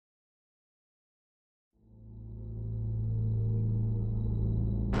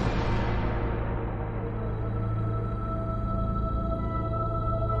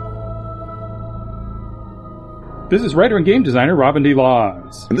This is writer and game designer Robin D.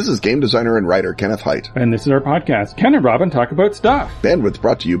 Laws. And this is game designer and writer Kenneth Hite. And this is our podcast, Ken and Robin Talk About Stuff. Bandwidth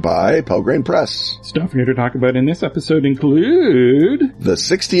brought to you by Pelgrane Press. Stuff we're here to talk about in this episode include... the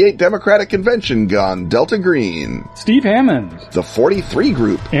 68 Democratic Convention gone Delta Green. Steve Hammond. The 43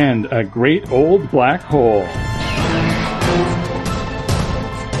 Group. And a great old black hole.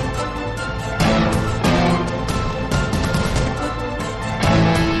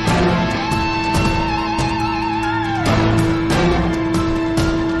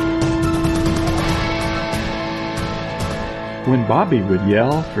 When Bobby would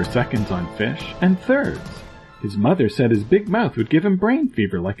yell for seconds on fish and thirds, his mother said his big mouth would give him brain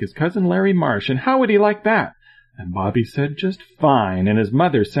fever like his cousin Larry Marsh, and how would he like that? And Bobby said just fine, and his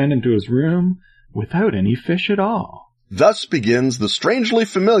mother sent him to his room without any fish at all. Thus begins the strangely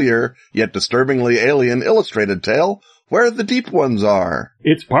familiar, yet disturbingly alien illustrated tale, Where the Deep Ones Are.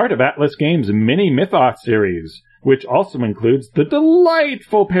 It's part of Atlas Games' mini Mythos series, which also includes the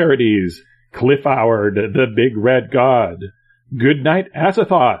delightful parodies Cliff Howard, the Big Red God, Goodnight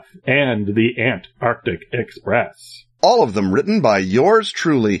Azathoth, and the Antarctic Express. All of them written by yours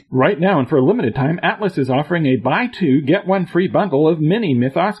truly. Right now, and for a limited time, Atlas is offering a buy two, get one free bundle of mini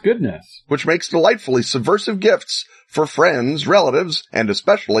Mythos goodness, which makes delightfully subversive gifts for friends, relatives, and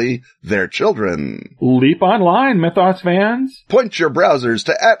especially their children. Leap online, Mythos fans. Point your browsers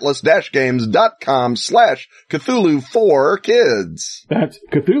to atlas-games.com/Cthulhu4Kids. That's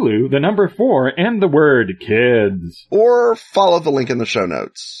Cthulhu, the number 4, and the word kids. Or follow the link in the show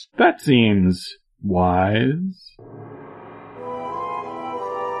notes. That seems wise.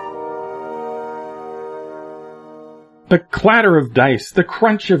 The clatter of dice, the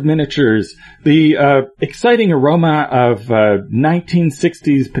crunch of miniatures, the exciting aroma of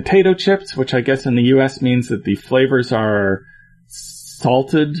 1960s potato chips, which I guess in the U.S. means that the flavors are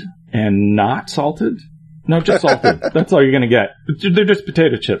salted and not salted. No, just salted. That's all you're going to get. They're just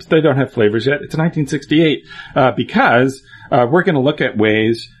potato chips. They don't have flavors yet. It's 1968 because we're going to look at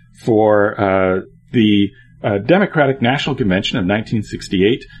ways for the Democratic National Convention of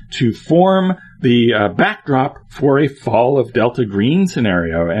 1968 to form the backdrop for a Fall of Delta Green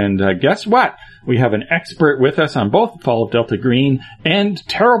scenario. And guess what? We have an expert with us on both the Fall of Delta Green and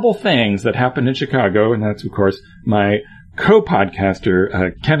terrible things that happened in Chicago. And that's, of course, my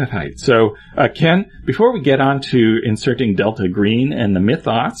co-podcaster, Kenneth Hite. So, Ken, before we get on to inserting Delta Green and the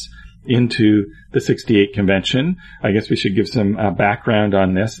mythos into the 68 convention, I guess we should give some background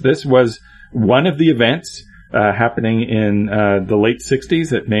on this. This was one of the events happening in the late 60s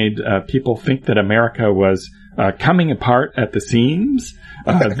that made people think that America was coming apart at the seams.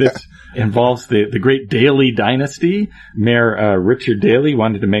 This involves the great Daley dynasty. Mayor Richard Daley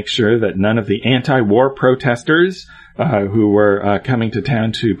wanted to make sure that none of the anti-war protesters who were coming to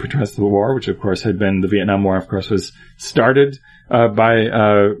town to protest the war, which of course had been the Vietnam War, of course, was started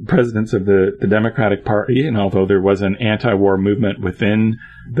by presidents of the Democratic Party. And although there was an anti-war movement within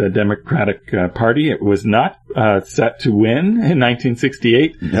the Democratic Party, it was not set to win in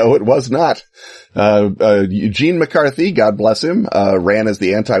 1968. No, it was not. Eugene McCarthy, God bless him, ran as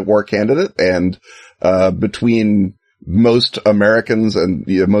the anti-war candidate, and between most Americans and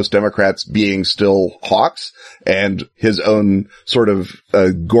most Democrats being still hawks and his own sort of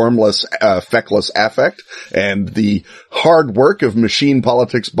gormless, feckless affect and the hard work of machine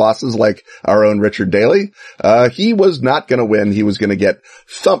politics bosses like our own Richard Daley, he was not going to win. He was going to get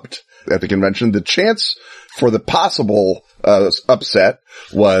thumped at the convention. The chance for the possible upset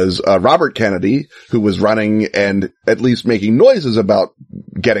was Robert Kennedy, who was running and at least making noises about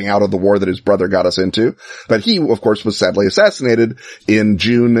getting out of the war that his brother got us into. But he, of course, was sadly assassinated in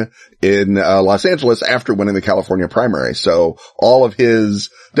June in Los Angeles after winning the California primary. So all of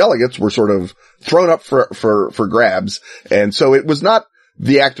his delegates were sort of thrown up for grabs. And so it was not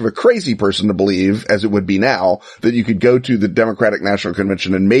the act of a crazy person to believe, as it would be now, that you could go to the Democratic National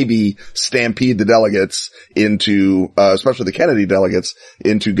Convention and maybe stampede the delegates into, especially the Kennedy delegates,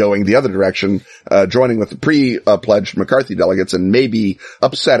 into going the other direction, joining with the pre-pledged McCarthy delegates and maybe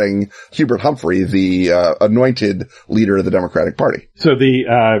upsetting Hubert Humphrey, the anointed leader of the Democratic Party. So the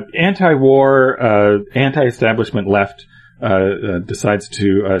anti-war, anti-establishment left decides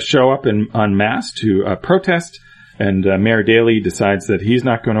to show up en masse to protest. And Mayor Daley decides that he's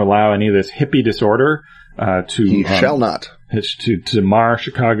not going to allow any of this hippie disorder He shall not. To mar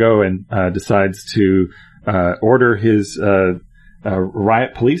Chicago, and decides to order his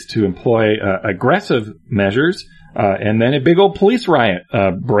riot police to employ aggressive measures. And then a big old police riot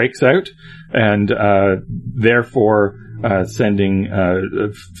breaks out, and therefore sending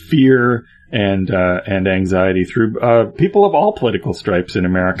fear and anxiety through people of all political stripes in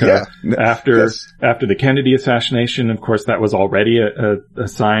America. After the Kennedy assassination, of course, that was already a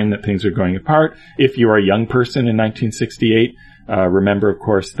sign that things are going apart. If you are a young person in 1968, remember, of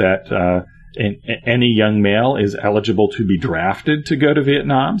course, that any young male is eligible to be drafted to go to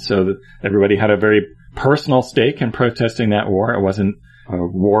Vietnam, so that everybody had a very personal stake in protesting that war. It wasn't a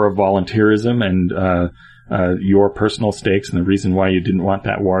war of volunteerism, and your personal stakes and the reason why you didn't want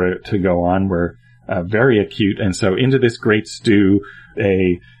that war to go on were very acute. And so into this great stew,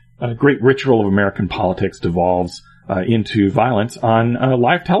 a great ritual of American politics devolves into violence on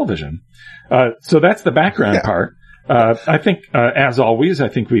live television. So that's the background part. I think, as always, I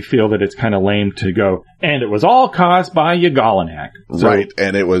think we feel that it's kind of lame to go, and it was all caused by Yagalanak. So, right.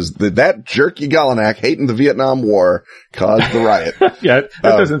 And it was that jerk Yagalanak hating the Vietnam War caused the riot. Yeah,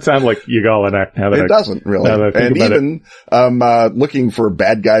 that doesn't sound like Yagalanak now that it doesn't really. And even, looking for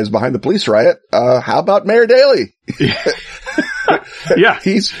bad guys behind the police riot, how about Mayor Daley? Yeah.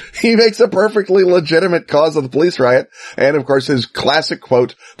 He makes a perfectly legitimate cause of the police riot. And of course his classic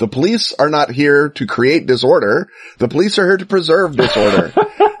quote, "The police are not here to create disorder. The police are here to preserve disorder."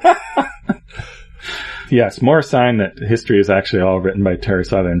 Yes, more a sign that history is actually all written by Terry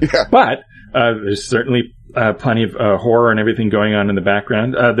Southern. Yeah. But, there's certainly, plenty of, horror and everything going on in the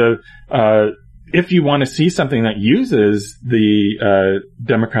background. If you want to see something that uses the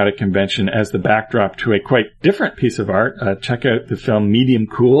Democratic Convention as the backdrop to a quite different piece of art, check out the film Medium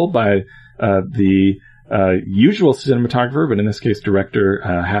Cool by the usual cinematographer, but in this case director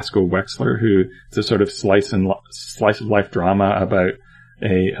Haskell Wexler, who is a sort of slice of life drama about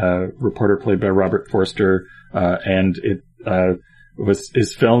a reporter played by Robert Forster, and it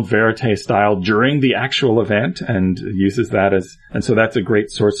is filmed verite style during the actual event and uses that and so that's a great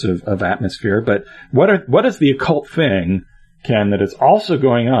source of atmosphere. But what is the occult thing, Ken, that is also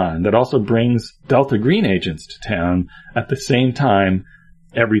going on, that also brings Delta Green agents to town at the same time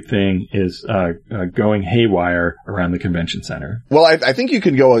everything is going haywire around the convention center? Well, I think you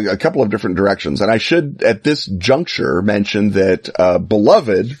can go a couple of different directions. And I should, at this juncture, mention that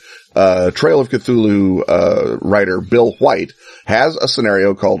beloved Trail of Cthulhu writer Bill White has a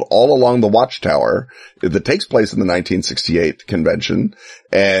scenario called All Along the Watchtower that takes place in the 1968 convention.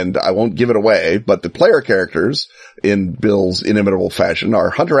 And I won't give it away, but the player characters in Bill's inimitable fashion are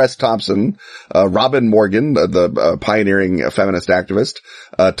Hunter S. Thompson, Robin Morgan, the pioneering feminist activist,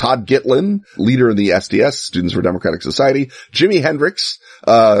 Todd Gitlin, leader of the SDS, Students for Democratic Society, Jimi Hendrix,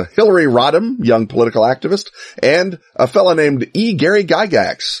 Hillary Rodham, young political activist, and a fella named E. Gary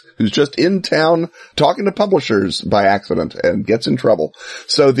Gygax, who's just in town talking to publishers by accident and gets in trouble.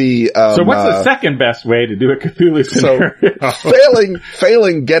 So so what's the second best way to do a Cthulhu scenario? So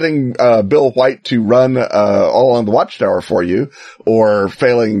failing getting Bill White to run All Along the Watchtower for you, or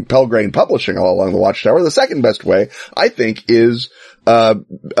failing Pelgrane Publishing All Along the Watchtower, the second best way, I think, is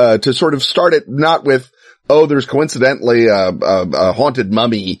to sort of start it not with, oh, there's coincidentally a haunted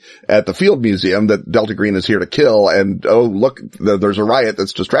mummy at the Field Museum that Delta Green is here to kill, and oh, look, there's a riot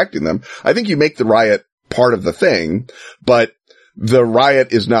that's distracting them. I think you make the riot part of the thing, but the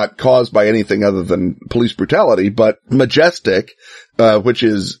riot is not caused by anything other than police brutality, but Majestic, which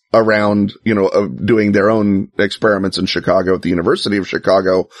is around, doing their own experiments in Chicago at the University of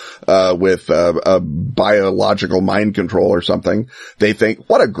Chicago, with, a biological mind control or something. They think,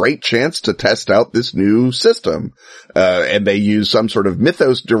 what a great chance to test out this new system. And they use some sort of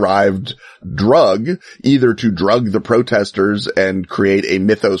mythos-derived drug, either to drug the protesters and create a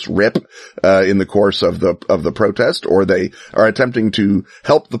mythos rip, in the course of the protest, or they are attempting to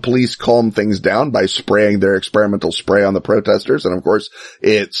help the police calm things down by spraying their experimental spray on the protesters. And of course,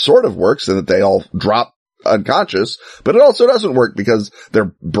 it sort of works in that they all drop unconscious, but it also doesn't work because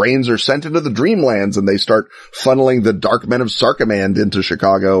their brains are sent into the dreamlands and they start funneling the dark men of Sarkomand into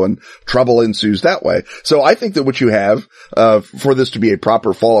Chicago, and trouble ensues that way. So I think that what you have, for this to be a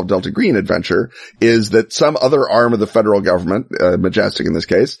proper Fall of Delta Green adventure, is that some other arm of the federal government, Majestic in this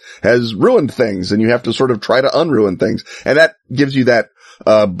case, has ruined things, and you have to sort of try to unruin things. And that gives you that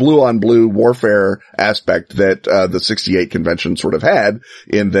blue on blue warfare aspect that the 68 convention sort of had,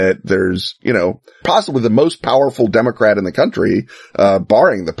 in that there's, possibly the most powerful Democrat in the country,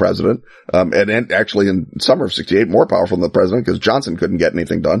 barring the president, and actually in summer of 68 more powerful than the president because Johnson couldn't get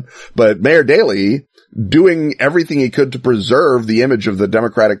anything done. But Mayor Daley doing everything he could to preserve the image of the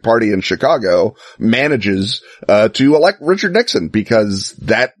Democratic Party in Chicago, manages to elect Richard Nixon, because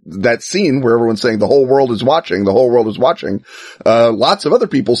that scene where everyone's saying the whole world is watching, lots of other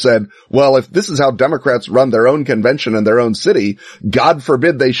people said, well, if this is how Democrats run their own convention in their own city, God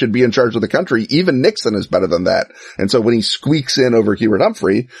forbid they should be in charge of the country. Even Nixon is better than that. And so when he squeaks in over Hubert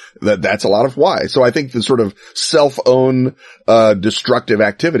Humphrey, that's a lot of why. So I think the sort of self-own destructive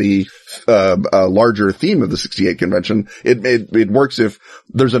activity, a larger theme of the 68 convention, it works if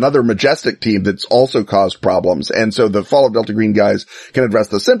there's another Majestic team that's also caused problems. And so the Fall of Delta Green guys can address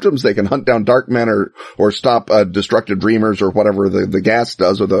the symptoms. They can hunt down dark men or stop destructive dreamers or whatever the gas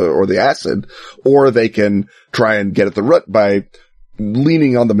does or the acid, or they can try and get at the root by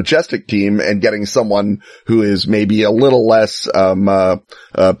leaning on the Majestic team and getting someone who is maybe a little less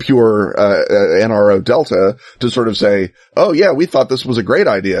pure NRO Delta to sort of say, oh yeah, we thought this was a great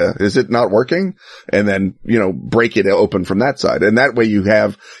idea. Is it not working? And then, break it open from that side. And that way you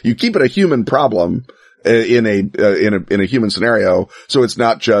keep it a human problem in a human scenario. So it's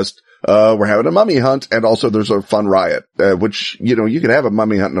not just we're having a mummy hunt, and also there's a fun riot, which, you can have a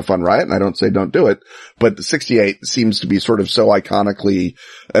mummy hunt and a fun riot, and I don't say don't do it, but the 68 seems to be sort of so iconically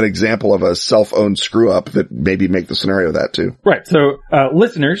an example of a self-owned screw-up that maybe make the scenario that too. Right. So,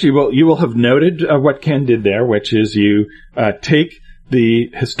 listeners, you will have noted what Ken did there, which is you take the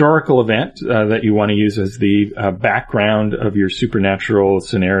historical event that you want to use as the background of your supernatural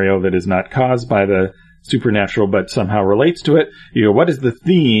scenario that is not caused by the supernatural but somehow relates to it. What is the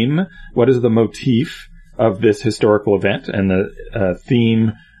theme? What is the motif of this historical event? And the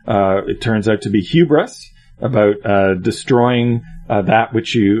theme, it turns out to be hubris, about destroying that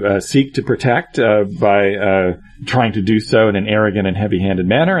which you seek to protect by trying to do so in an arrogant and heavy-handed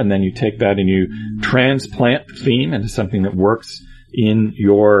manner. And then you take that and you transplant the theme into something that works in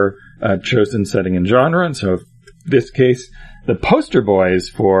your chosen setting and genre. And so in this case, the poster boys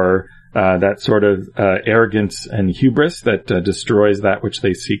for that sort of arrogance and hubris that destroys that which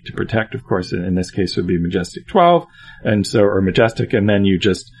they seek to protect, of course, in this case would be Majestic 12, or Majestic, and then you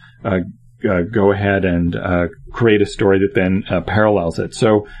just go ahead and create a story that then parallels it.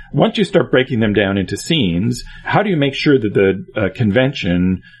 So once you start breaking them down into scenes, how do you make sure that the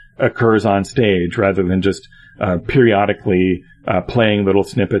convention occurs on stage rather than just periodically playing little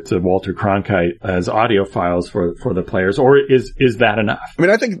snippets of Walter Cronkite as audio files for the players, or is that enough? I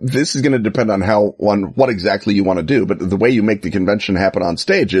mean, I think this is going to depend on what exactly you want to do, but the way you make the convention happen on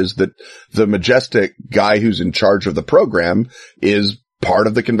stage is that the Majestic guy who's in charge of the program is part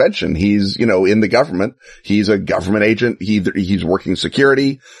of the convention. He's, in the government. He's a government agent. He's working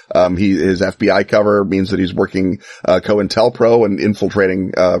security. His FBI cover means that he's working, COINTELPRO and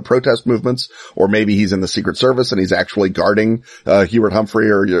infiltrating, protest movements. Or maybe he's in the Secret Service and he's actually guarding, Hubert Humphrey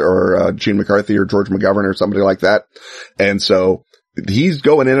or Gene McCarthy or George McGovern or somebody like that. And so he's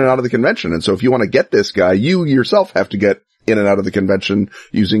going in and out of the convention. And so if you want to get this guy, you yourself have to get in and out of the convention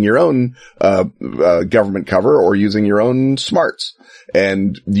using your own government cover or using your own smarts.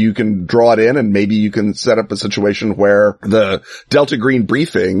 And you can draw it in, and maybe you can set up a situation where the Delta Green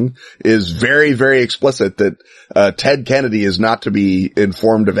briefing is very, very explicit that Ted Kennedy is not to be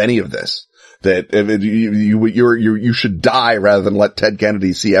informed of any of this. That you should die rather than let Ted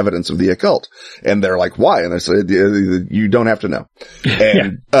Kennedy see evidence of the occult. And they're like, why? And I said, you don't have to know.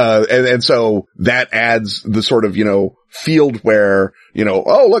 And, and so that adds the sort of, field where,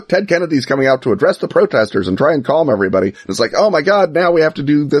 oh, look, Ted Kennedy's coming out to address the protesters and try and calm everybody. And it's like, oh my God, now we have to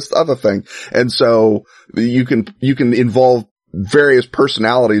do this other thing. And so you can involve various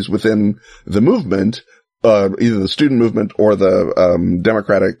personalities within the movement, either the student movement or the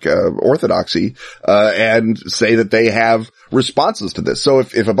democratic orthodoxy, and say that they have responses to this. So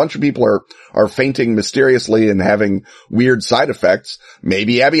if a bunch of people are fainting mysteriously and having weird side effects,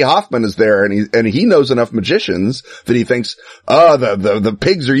 maybe Abby Hoffman is there and he knows enough magicians that he thinks, the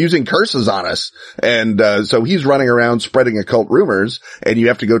pigs are using curses on us. And so he's running around spreading occult rumors, and you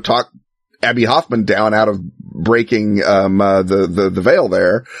have to go talk Abby Hoffman down out of breaking the veil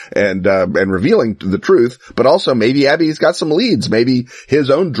there and revealing the truth. But also maybe Abby's got some leads. Maybe his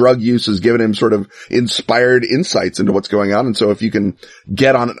own drug use has given him sort of inspired insights into what's going on. And so if you can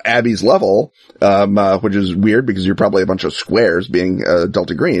get on Abby's level, which is weird because you're probably a bunch of squares being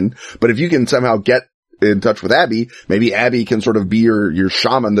Delta Green, but if you can somehow get in touch with Abby, maybe Abby can sort of be your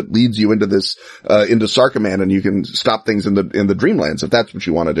shaman that leads you into this, into Sarkoman, and you can stop things in the Dreamlands if that's what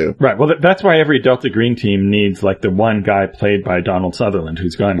you want to do. Right. Well, that's why every Delta Green team needs like the one guy played by Donald Sutherland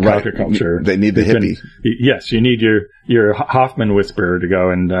who's gone counterculture. They need the hippie. Yes, you need your Hoffman whisperer to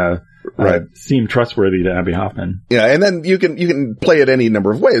go and seem trustworthy to Abby Hoffman. Yeah, and then you can play it any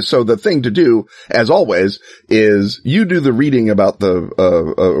number of ways. So the thing to do, as always, is you do the reading about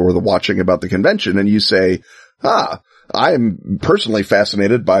or the watching about the convention, and you say, I'm personally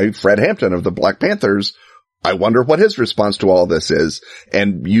fascinated by Fred Hampton of the Black Panthers. I wonder what his response to all this is.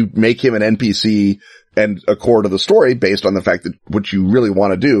 And you make him an NPC and a core to the story based on the fact that what you really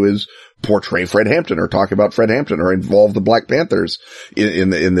want to do is portray Fred Hampton or talk about Fred Hampton or involve the Black Panthers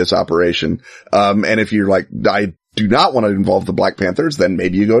in this operation. And if you're like, I do not want to involve the Black Panthers, then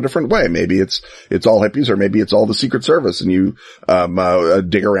maybe you go a different way. Maybe it's all hippies, or maybe it's all the Secret Service, and you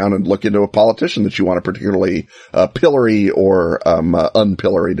dig around and look into a politician that you want to particularly pillory or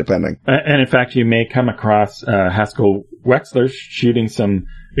unpillory, depending. And in fact, you may come across Haskell Wexler shooting some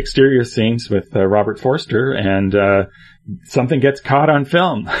exterior scenes with Robert Forster, and something gets caught on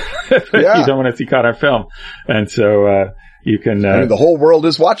film. Yeah. You don't want to see caught on film, and so you can. I mean, the whole world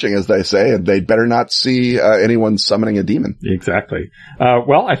is watching, as they say, and they better not see anyone summoning a demon. Exactly.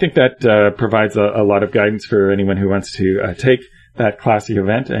 Well, I think that provides a lot of guidance for anyone who wants to take that classic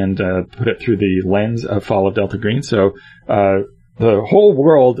event and put it through the lens of Fall of Delta Green. So the whole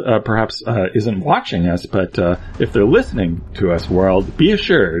world perhaps isn't watching us, but if they're listening to us, world, be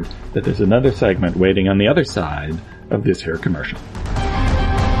assured that there's another segment waiting on the other side of this here commercial.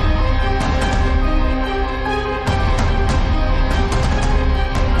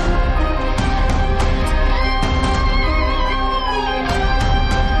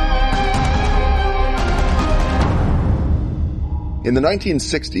 In the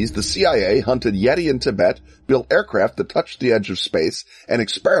 1960s, the CIA hunted Yeti in Tibet, built aircraft that touched the edge of space, and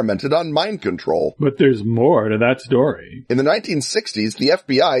experimented on mind control. But there's more to that story. In the 1960s, the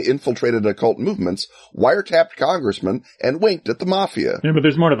FBI infiltrated occult movements, wiretapped congressmen, and winked at the mafia. Yeah, but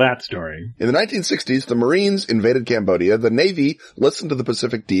there's more to that story. In the 1960s, the Marines invaded Cambodia, the Navy listened to the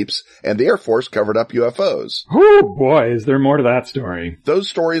Pacific Deeps, and the Air Force covered up UFOs. Oh boy, is there more to that story. Those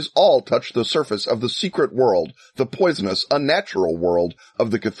stories all touch the surface of the secret world, the poisonous, unnatural world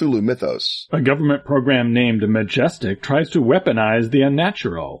of the Cthulhu mythos. A government program named Majestic tries to weaponize the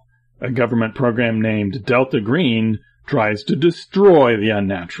unnatural. A government program named Delta Green tries to destroy the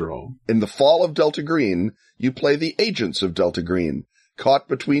unnatural. In the Fall of Delta Green, you play the agents of Delta Green, caught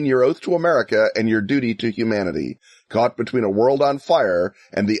between your oath to America and your duty to humanity, caught between a world on fire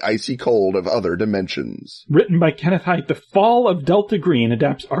and the icy cold of other dimensions. Written by Kenneth Hite, The Fall of Delta Green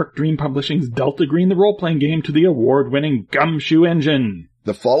adapts Arc Dream Publishing's Delta Green the role-playing game to the award-winning Gumshoe engine.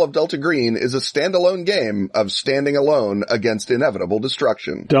 The Fall of Delta Green is a standalone game of standing alone against inevitable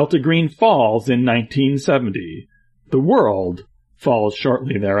destruction. Delta Green falls in 1970. The world falls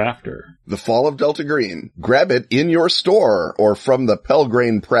shortly thereafter. The Fall of Delta Green. Grab it in your store or from the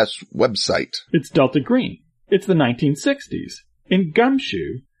Pelgrane Press website. It's Delta Green. It's the 1960s. In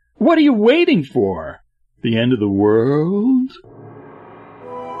Gumshoe. What are you waiting for? The end of the world?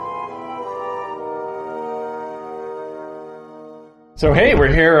 So hey,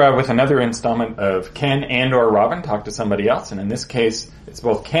 we're here with another installment of Ken and/or Robin Talk to Somebody Else, and in this case, it's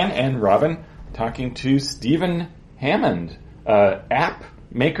both Ken and Robin talking to Stephen Hammond, app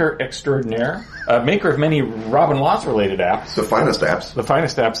maker extraordinaire, maker of many Robin Laws-related apps. The finest apps. The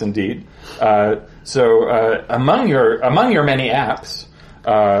finest apps, indeed. So among your many apps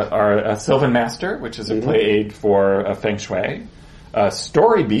are Sylvan Master, which is a play aid for Feng Shui,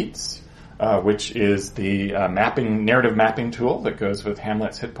 Story Beats, which is the narrative mapping tool that goes with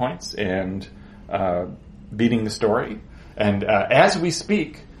Hamlet's hit points and beating the story. And as we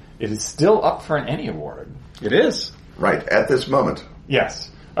speak, it is still up for an Annie Award. It is. Right, at this moment. Yes.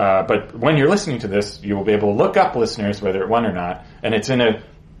 But when you're listening to this, you will be able to look up, listeners, whether it won or not. And it's in a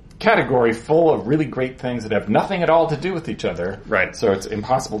category full of really great things that have nothing at all to do with each other. Right. So it's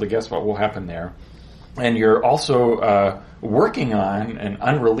impossible to guess what will happen there. And you're also working on an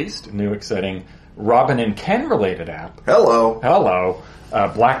unreleased, new, exciting Robin and Ken related app. Hello.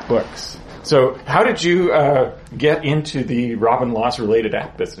 Black Books. So how did you get into the Robin Laws related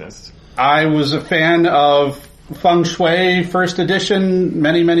app business? I was a fan of Feng Shui first edition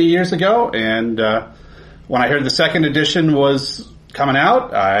many, many years ago, and when I heard the second edition was coming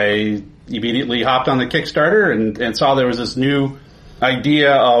out, I immediately hopped on the Kickstarter and saw there was this new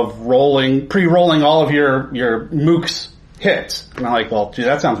idea of pre-rolling all of your MOOCs hits. And I'm like, well, gee,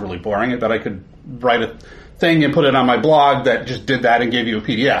 that sounds really boring. I bet I could write a thing and put it on my blog that just did that and gave you a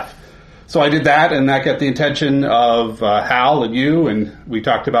PDF. So I did that, and that got the attention of Hal and you, and we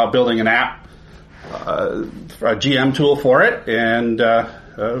talked about building an app, a GM tool for it, and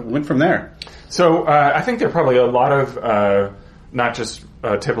went from there. So I think there are probably a lot of not just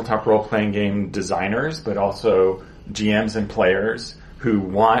tabletop role-playing game designers, but also GMs and players who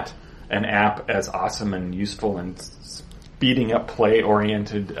want an app as awesome and useful and speeding up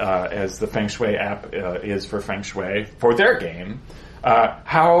play-oriented as the Feng Shui app is for Feng Shui for their game,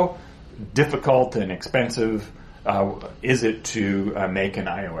 how difficult and expensive is it to make an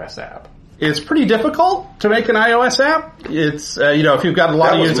iOS app? It's pretty difficult to make an iOS app. It's, if you've got a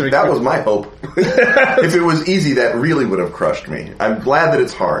lot of users. That was my hope. If it was easy, that really would have crushed me. I'm glad that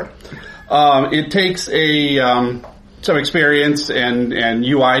it's hard. It takes some experience and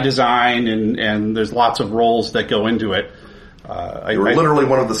UI design and there's lots of roles that go into it. You're literally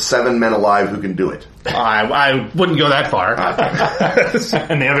one of the 7 men alive who can do it. I wouldn't go that far.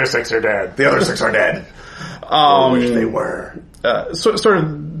 And the other 6 are dead. The other 6 are dead. I wish they were. Sort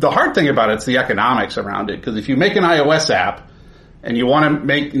of the hard thing about it's the economics around it, because if you make an iOS app and you want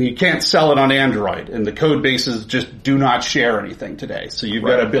to you can't sell it on Android, and the code bases just do not share anything today, so you've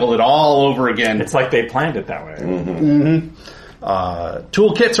got to build it all over again. It's like they planned it that way.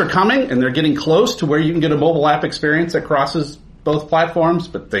 Toolkits are coming, and they're getting close to where you can get a mobile app experience that crosses both platforms,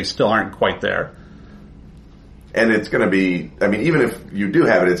 but they still aren't quite there. And it's going to be, even if you do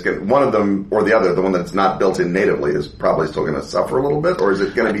have it, one of them or the other, the one that's not built in natively, is probably still going to suffer a little bit, or is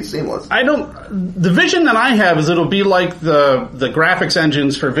it going to be seamless? The vision that I have is it'll be like the graphics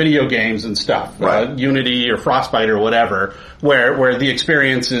engines for video games and stuff, right. Unity or Frostbite or whatever, where the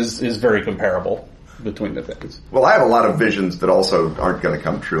experience is very comparable between the things. Well, I have a lot of visions that also aren't going to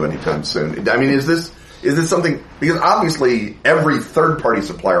come true anytime soon. Is this something, because obviously every third-party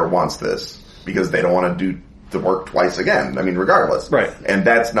supplier wants this, because they don't want to do the work twice again. regardless. Right. And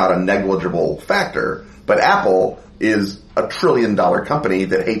that's not a negligible factor. But Apple is a $1 trillion company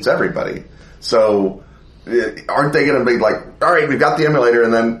that hates everybody. So aren't they going to be like, all right, we've got the emulator,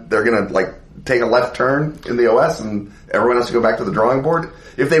 and then they're going to take a left turn in the OS and everyone has to go back to the drawing board?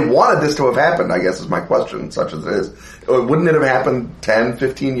 If they wanted this to have happened, I guess is my question, such as it is, wouldn't it have happened 10,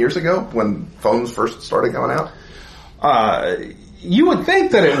 15 years ago when phones first started coming out? You would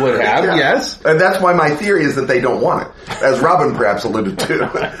think that it would have, yes. And that's why my theory is that they don't want it, as Robin perhaps alluded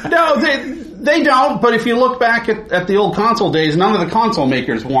to. No, they don't, but if you look back at the old console days, none of the console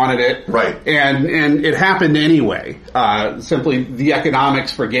makers wanted it. Right. And it happened anyway. Simply the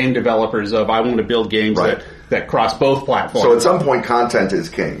economics for game developers of I want to build games that cross both platforms. So at some point content is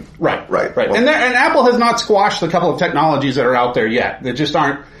king. Right. Well, and Apple has not squashed a couple of technologies that are out there yet. They just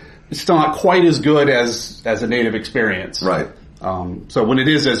aren't, it's still not quite as good as a native experience. Right. So when it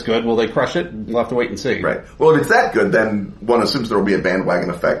is as good, will they crush it? We'll have to wait and see. Right. Well, if it's that good, then one assumes there will be a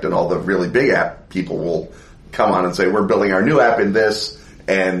bandwagon effect and all the really big app people will come on and say, we're building our new app in this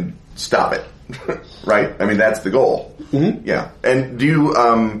and stop it. Right? That's the goal. Mm-hmm. Yeah. And do you,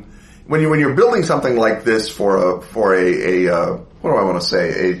 when you're building something like this for a what do I want to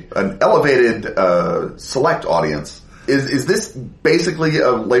say? An elevated, select audience, is this basically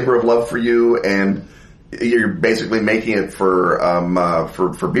a labor of love for you, and you're basically making it for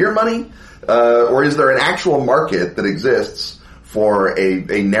beer money? Or is there an actual market that exists for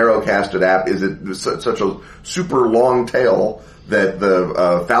a narrow-casted app? Is it such a super long tail that the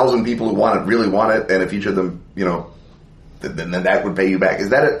 1,000 people who want it really want it, and if each of them, then that would pay you back?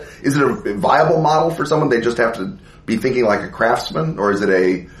 Is it a viable model for someone? They just have to be thinking like a craftsman, or is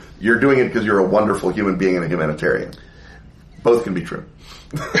it you're doing it because you're a wonderful human being and a humanitarian? Both can be true.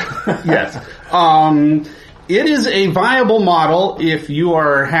 Yes. It is a viable model if you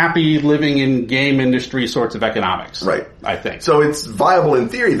are happy living in game industry sorts of economics. Right. I think. So it's viable in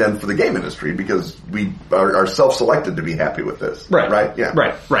theory then for the game industry because we are self-selected to be happy with this. Right. Right? Yeah.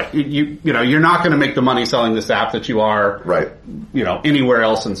 Right. You're not going to make the money selling this app that you are, right, anywhere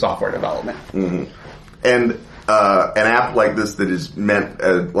else in software development. Mm-hmm. And an app like this that is meant,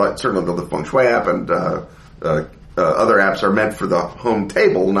 certainly the Feng Shui app and other apps are meant for the home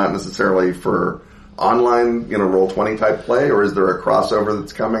table, not necessarily for online, Roll20 type play, or is there a crossover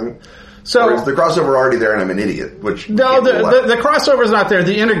that's coming? So, or is the crossover already there and I'm an idiot? No, the crossover is not there.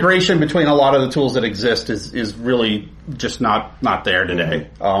 The integration between a lot of the tools that exist is really just not there today.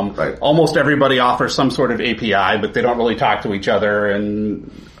 Mm-hmm. Right. Almost everybody offers some sort of API, but they don't really talk to each other,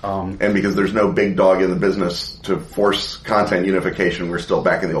 and because there's no big dog in the business to force content unification, we're still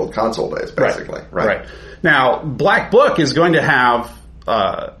back in the old console days, basically. Right. Now, Black Book is going to have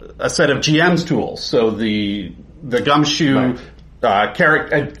a set of GM's tools. So the Gumshoe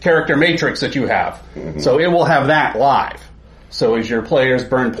character matrix that you have. Mm-hmm. So it will have that live. So as your players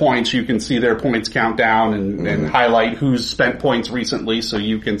burn points, you can see their points count down and highlight who's spent points recently, so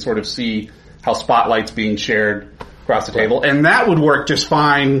you can sort of see how Spotlight's being shared across the table. And that would work just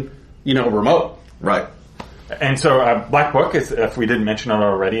fine, remote. Right. And so Black Book, if we didn't mention it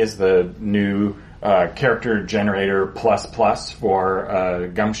already, is the new character generator plus for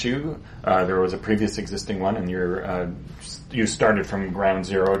Gumshoe. There was a previous existing one, and you started from ground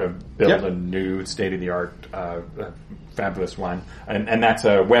zero to build a new state-of-the-art, fabulous one. And that's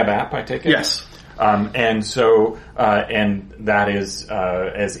a web app, I take it? Yes. And so, and that is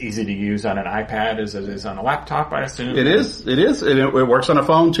as easy to use on an iPad as it is on a laptop, I assume? It is, and it works on a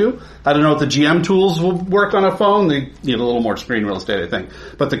phone too. I don't know if the GM tools will work on a phone. They need a little more screen real estate, I think.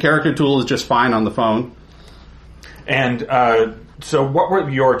 But the character tool is just fine on the phone. And so what were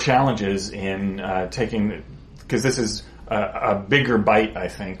your challenges in taking, because this is a bigger bite, I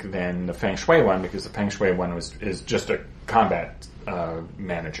think, than the Feng Shui one, because the Feng Shui one is just a combat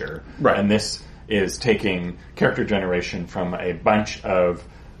manager. Right. And this is taking character generation from a bunch of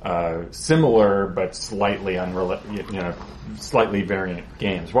similar but slightly slightly variant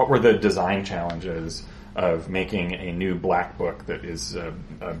games. What were the design challenges of making a new black book that is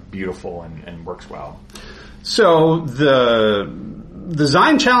beautiful and works well? So the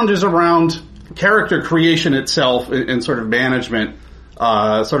design challenges around character creation itself and sort of management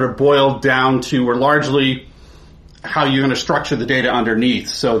sort of boiled down to, or largely, how you're going to structure the data underneath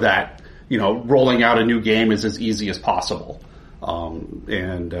so that rolling out a new game is as easy as possible.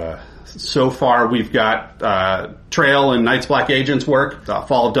 So far we've got Trail and Night's Black Agents work.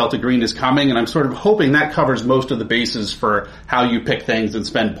 Fall of Delta Green is coming, and I'm sort of hoping that covers most of the bases for how you pick things and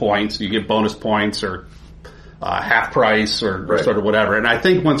spend points. You get bonus points or half price or sort of whatever. And I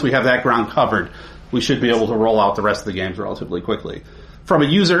think once we have that ground covered, we should be able to roll out the rest of the games relatively quickly. From a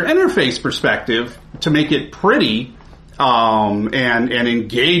user interface perspective, to make it pretty and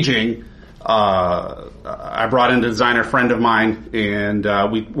engaging, I brought in a designer friend of mine, and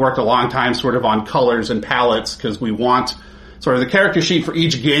we worked a long time sort of on colors and palettes, because we want sort of the character sheet for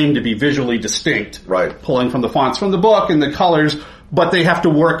each game to be visually distinct. Right. Pulling from the fonts from the book and the colors, but they have to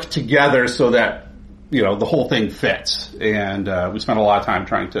work together so that, the whole thing fits. And we spent a lot of time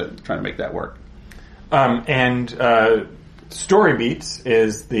trying to make that work. Storybeats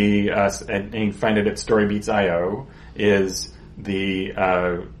is and you can find it at Storybeats.io, is the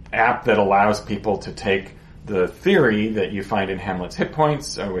app that allows people to take the theory that you find in Hamlet's Hit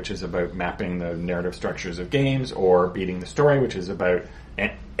Points, which is about mapping the narrative structures of games, or Beating the Story, which is about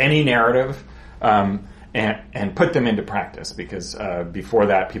any narrative, and put them into practice. Because before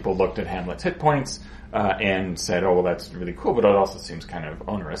that, people looked at Hamlet's Hit Points and said, oh, well, that's really cool, but it also seems kind of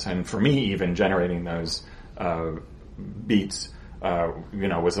onerous. And for me, even generating those beats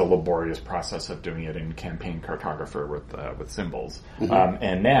was a laborious process of doing it in Campaign Cartographer with symbols. Mm-hmm.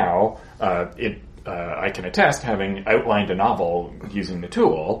 And now I can attest, having outlined a novel using the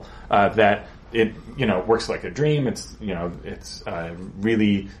tool, that it works like a dream. It's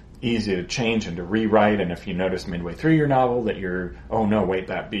really easy to change and to rewrite. And if you notice midway through your novel that oh no, wait,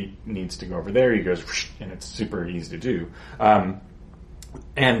 that beat needs to go over there, you go, and it's super easy to do.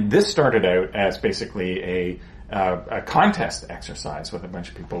 And this started out as basically a contest exercise with a bunch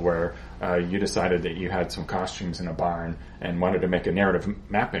of people, where you decided that you had some costumes in a barn and wanted to make a narrative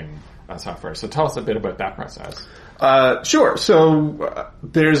mapping software. So tell us a bit about that process. Sure. So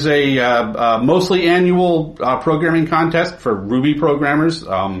there's a mostly annual programming contest for Ruby programmers,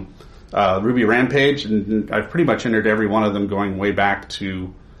 Ruby Rampage, and I've pretty much entered every one of them going way back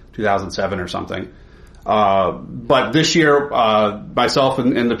to 2007 or something. But this year, myself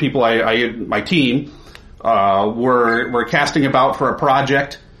and the people my team, we're casting about for a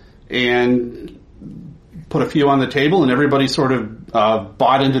project and put a few on the table, and everybody sort of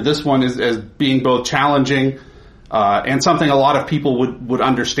bought into this one as being both challenging and something a lot of people would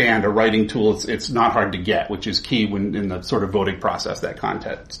understand. A writing tool, it's not hard to get, which is key when in the sort of voting process that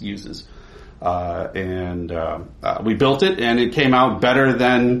contest uses. We built it, and it came out better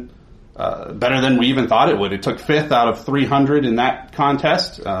than we even thought it would. It took 5th out of 300 in that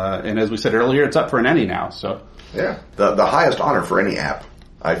contest, and as we said earlier, it's up for an ENnie now. So yeah, the highest honor for any app,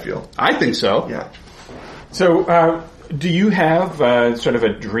 I feel. I think so. Yeah. So, do you have sort of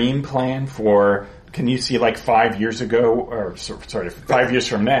a dream plan for? Can you see 5 years ago, or 5 years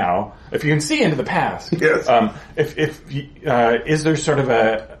from now? If you can see into the past, yes. Is there sort of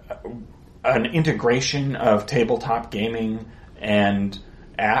an integration of tabletop gaming and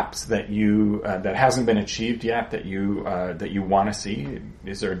apps that that hasn't been achieved yet that you want to see?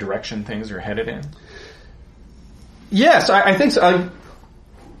 Is there a direction things are headed in? Yes, I think so.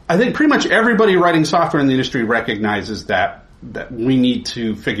 I think pretty much everybody writing software in the industry recognizes that we need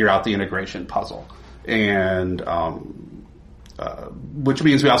to figure out the integration puzzle, and which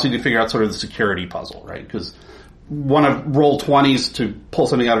means we also need to figure out sort of the security puzzle, right? Because one of Roll20's, to pull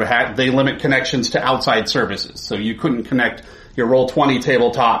something out of a hat, they limit connections to outside services, so you couldn't connect your Roll20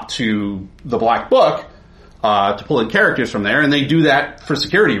 tabletop to the Black Book, to pull in characters from there, and they do that for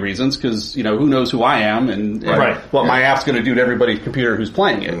security reasons, because, who knows who I am and what my app's going to do to everybody's computer who's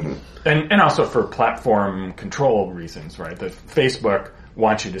playing it. Mm-hmm. And also for platform control reasons, right? That Facebook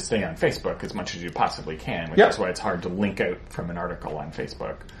wants you to stay on Facebook as much as you possibly can, which is why it's hard to link out from an article on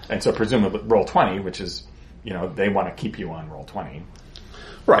Facebook. And so presumably Roll20, which is, they want to keep you on Roll20.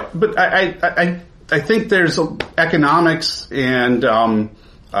 Right. But I think there's economics and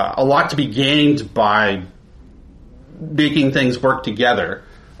a lot to be gained by making things work together,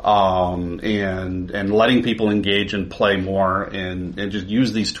 and letting people engage and play more and just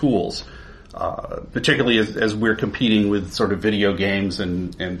use these tools, particularly as we're competing with sort of video games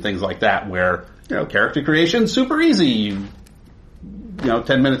and things like that, where, character creation is super easy.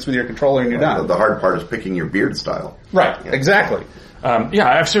 10 minutes with your controller and you're done. The hard part is picking your beard style. Right. Yeah. Exactly.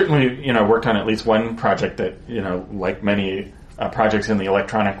 I've certainly, worked on at least one project that, like many projects in the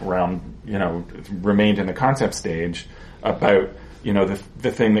electronic realm, remained in the concept stage about,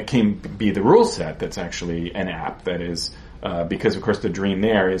 the thing that can be the rule set that's actually an app that is, because of course the dream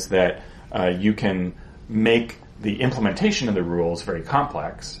there is that you can make the implementation of the rules very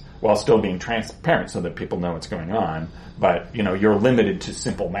complex while still being transparent so that people know what's going on. But, you're limited to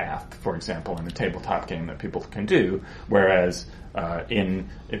simple math, for example, in a tabletop game that people can do, whereas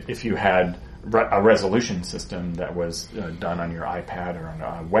if you had a resolution system that was done on your iPad or on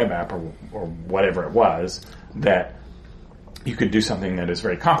a web app or whatever it was, that you could do something that is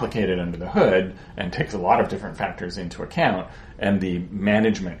very complicated under the hood and takes a lot of different factors into account, and the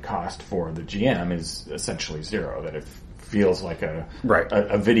management cost for the GM is essentially zero, that it feels like a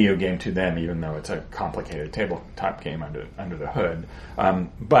video game to them, even though it's a complicated tabletop game under the hood.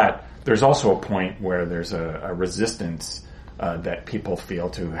 But there's also a point where there's a resistance that people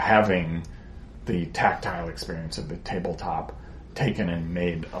feel to having the tactile experience of the tabletop taken and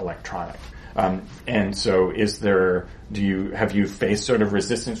made electronic. And so have you faced sort of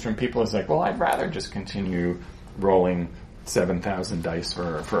resistance from people? It's like, well, I'd rather just continue rolling 7,000 dice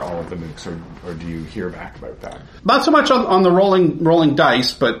for all of the MOOCs, or do you hear back about that? Not so much on the rolling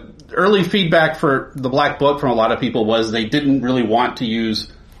dice, but early feedback for the Black Book from a lot of people was they didn't really want to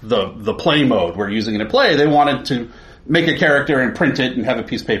use the play mode. We're using it in play. They wanted to make a character and print it and have a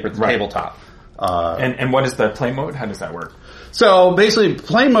piece of paper at the tabletop. And what is the play mode? How does that work? So basically,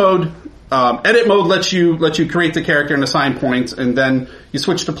 play mode, edit mode lets you create the character and assign points, and then you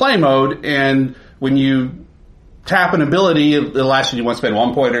switch to play mode, and when you tap an ability, it'll ask you want to spend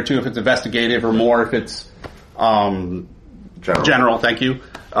 1 point or 2 if it's investigative, or more if it's general. Thank you.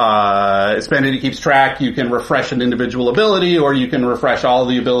 Spend it, it keeps track. You can refresh an individual ability, or you can refresh all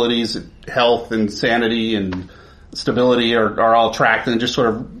the abilities. Health and sanity and stability are all tracked and just sort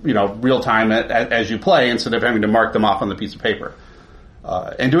of, real time as you play, instead of having to mark them off on the piece of paper.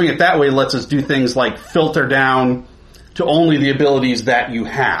 And doing it that way lets us do things like filter down to only the abilities that you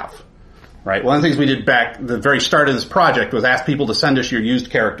have. Right? One of the things we did back at the very start of this project was ask people to send us your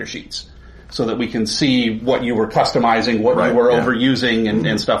used character sheets so that we can see what you were customizing, what you were overusing,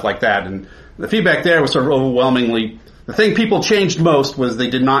 and stuff like that. And the feedback there was sort of overwhelmingly, the thing people changed most was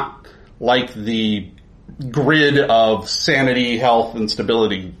they did not like the grid of sanity, health, and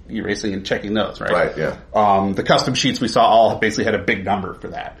stability erasing and checking those, right? Right, yeah. The custom sheets we saw all basically had a big number for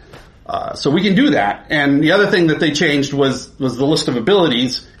that. So we can do that. And the other thing that they changed was the list of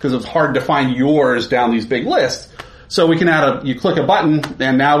abilities, because it was hard to find yours down these big lists. So we can you click a button,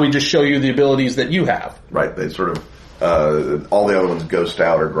 and now we just show you the abilities that you have. Right, they sort of, all the other ones ghost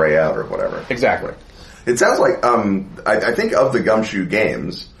out or gray out or whatever. Exactly. It sounds like, I think of the Gumshoe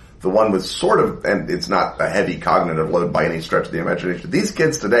games, the one with sort of, and it's not a heavy cognitive load by any stretch of the imagination. These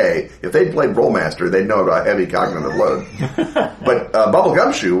kids today, if they'd played Rollmaster, they'd know about heavy cognitive load. But Bubble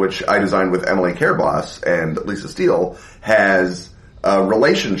Gumshoe, which I designed with Emily Cairboss and Lisa Steele, has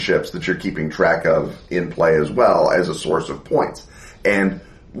relationships that you're keeping track of in play as well as a source of points. And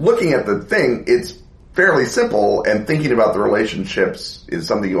looking at the thing, it's fairly simple, and thinking about the relationships is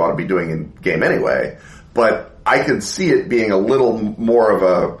something you ought to be doing in game anyway. But I could see it being a little more of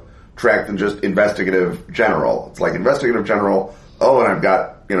a track than just investigative general. It's like investigative general, and I've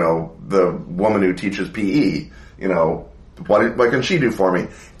got, the woman who teaches PE, what can she do for me?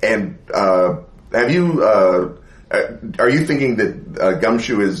 And, are you thinking that,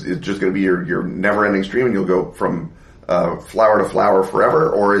 Gumshoe is just going to be your never-ending stream and you'll go from, flower to flower forever?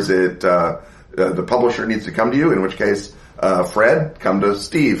 Or is it, the publisher needs to come to you, in which case, Fred, come to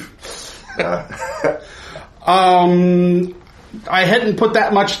Steve? I hadn't put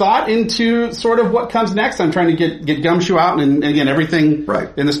that much thought into sort of what comes next. I'm trying to get Gumshoe out, and again, everything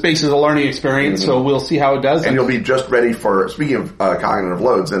in the space is a learning experience, so we'll see how it does. And you'll be just ready for, speaking of cognitive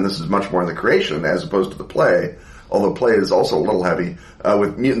loads, and this is much more in the creation as opposed to the play, although play is also a little heavy,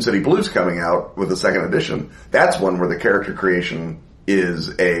 with Mutant City Blues coming out with the second edition. That's one where the character creation is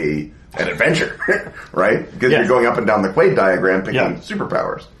an adventure, right? Because you're going up and down the Quaid diagram picking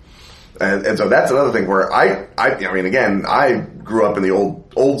superpowers. And so that's another thing where I mean, again, I grew up in the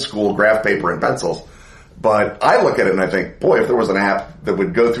old school graph paper and pencils, but I look at it and I think, boy, if there was an app that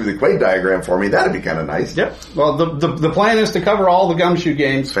would go through the Quaid diagram for me, that'd be kind of nice. Yep. Well, the plan is to cover all the Gumshoe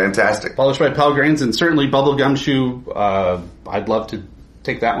games. Fantastic. Published by Pelgrins, and certainly Bubble Gumshoe, I'd love to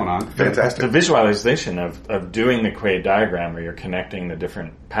take that one on. Fantastic. The visualization of doing the Quaid diagram where you're connecting the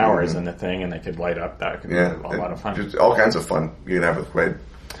different powers in the thing and they could light up, that could be a lot of fun. Just all kinds of fun you can have with Quaid.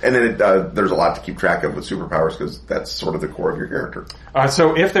 And then there's a lot to keep track of with superpowers because that's sort of the core of your character.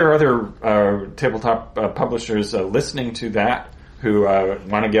 So if there are other tabletop publishers listening to that who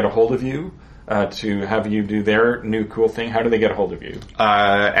want to get a hold of you to have you do their new cool thing, how do they get a hold of you?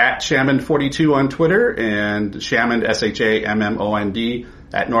 At Shammond42 on Twitter, and Shammond, SHAMMOND,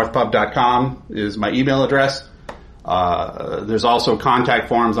 at northpub.com is my email address. There's also contact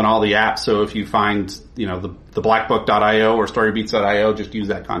forms on all the apps, so if you find, the blackbook.io or storybeats.io, just use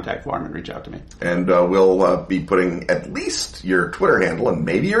that contact form and reach out to me. And we'll be putting at least your Twitter handle and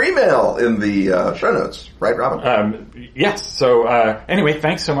maybe your email in the show notes. Right, Robin? Yes. So anyway,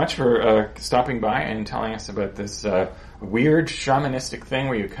 thanks so much for stopping by and telling us about this weird shamanistic thing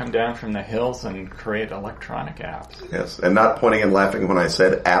where you come down from the hills and create electronic apps. Yes, and not pointing and laughing when I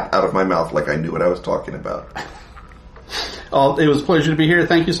said app out of my mouth like I knew what I was talking about. Oh, it was a pleasure to be here.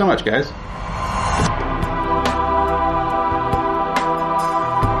 Thank you so much, guys.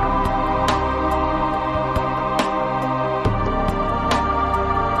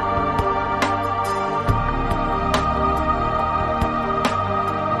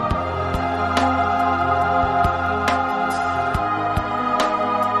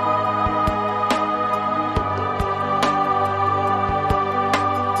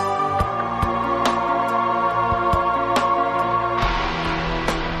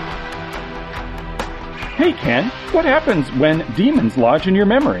 Hey, Ken, what happens when demons lodge in your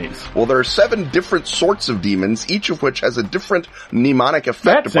memories? Well, there are 7 different sorts of demons, each of which has a different mnemonic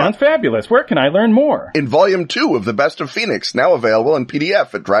effect. That sounds fabulous. Where can I learn more? In Volume 2 of The Best of Phoenix, now available in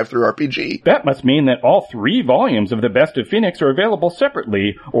PDF at DriveThruRPG. That must mean that all 3 volumes of The Best of Phoenix are available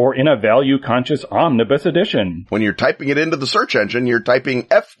separately or in a value-conscious omnibus edition. When you're typing it into the search engine, you're typing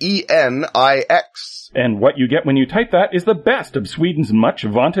F-E-N-I-X. And what you get when you type that is the best of Sweden's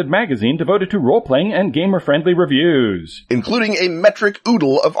much-vaunted magazine devoted to role-playing and gamer-friendly reviews. Including a metric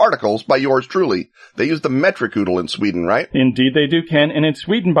oodle of articles by yours truly. They use the metric oodle in Sweden, right? Indeed they do, Ken, and in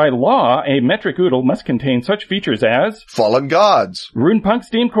Sweden by law, a metric oodle must contain such features as Fallen Gods, Runepunk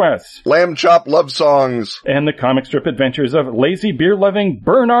Steam Quests, Lamb Chop Love Songs, and the comic strip adventures of lazy beer-loving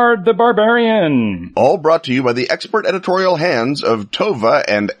Bernard the Barbarian. All brought to you by the expert editorial hands of Tova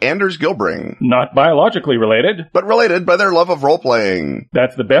and Anders Gilbring. Not biologically related, but related by their love of role-playing.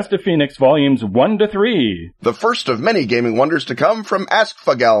 That's The Best of Phoenix Volumes 1 to 3. The first of many gaming wonders to come from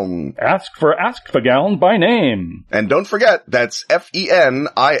Askfageln. Ask for Askfageln by name. And don't forget, that's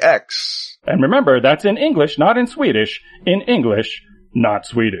F-E-N-I-X. And remember, that's in English, not in Swedish. In English, not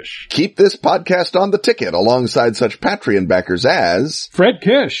Swedish. Keep this podcast on the ticket alongside such Patreon backers as Fred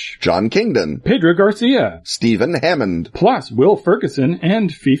Kish, John Kingdon, Pedro Garcia, Stephen Hammond, plus Will Ferguson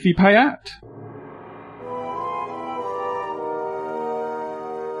and Fifi Payat.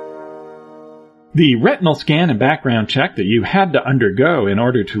 The retinal scan and background check that you had to undergo in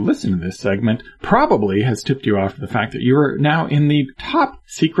order to listen to this segment probably has tipped you off the fact that you are now in the top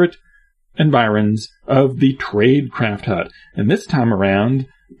secret environs of the Tradecraft Hut. And this time around,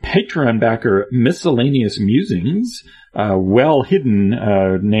 Patreon backer Miscellaneous Musings, well-hidden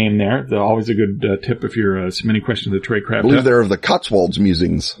name there. Always a good tip if you're submitting questions to the Tradecraft Hut. I believe they're of the Cotswolds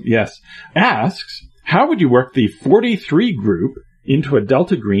Musings. Yes. Asks, how would you work the 43 group into a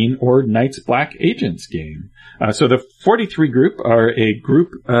Delta Green or Knights Black Agents game? So the 43 group are a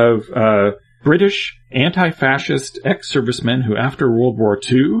group of British anti-fascist ex-servicemen who, after World War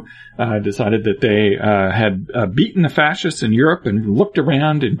II, decided that they had beaten the fascists in Europe and looked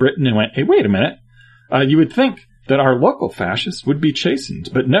around in Britain and went, hey, wait a minute. You would think that our local fascists would be chastened,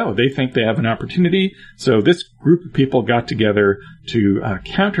 but no, they think they have an opportunity. So this group of people got together to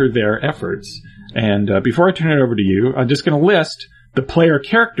counter their efforts. And before I turn it over to you, I'm just going to list the player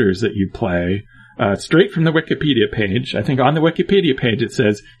characters that you play straight from the Wikipedia page. I think on the Wikipedia page it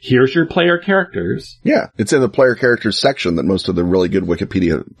says, here's your player characters. Yeah, it's in the player characters section that most of the really good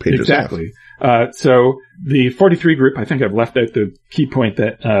Wikipedia pages exactly. have. So the 43 group, I think I've left out the key point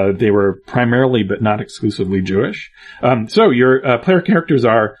that they were primarily but not exclusively Jewish. So your player characters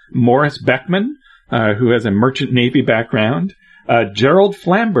are Morris Beckman, who has a merchant navy background, Gerald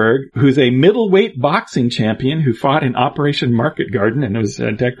Flamberg, who's a middleweight boxing champion who fought in Operation Market Garden and was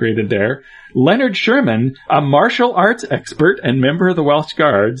decorated there. Leonard Sherman, a martial arts expert and member of the Welsh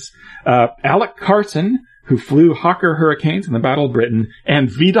Guards. Alec Carson, who flew Hawker Hurricanes in the Battle of Britain. And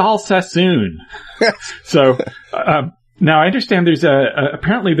Vidal Sassoon. So, now I understand there's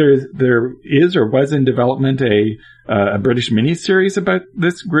apparently there is or was in development a British miniseries about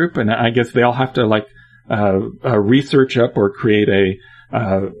this group, and I guess they'll have to research up or create a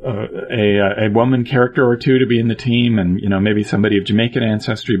woman character or two to be in the team, and maybe somebody of Jamaican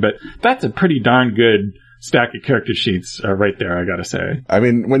ancestry. But that's a pretty darn good stack of character sheets right there, I gotta say. I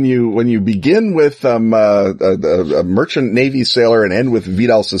mean, when you begin with a merchant navy sailor and end with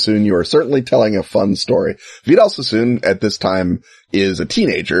Vidal Sassoon, you are certainly telling a fun story. Vidal Sassoon at this time is a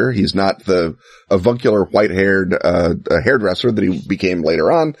teenager. He's not the avuncular white-haired hairdresser that he became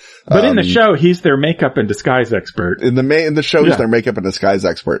later on. But in the show, he's their makeup and disguise expert. In the show, he's their makeup and disguise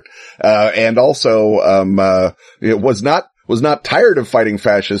expert. And also, was not tired of fighting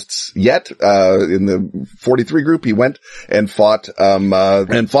fascists yet. In the 43 group, he went and fought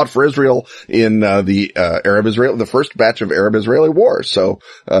for Israel in the first batch of Arab-Israeli war. So,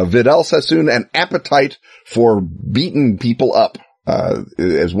 Vidal Sassoon, an appetite for beating people up,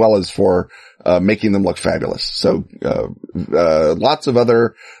 as well as for making them look fabulous. So, lots of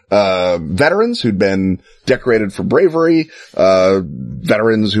other veterans who'd been decorated for bravery,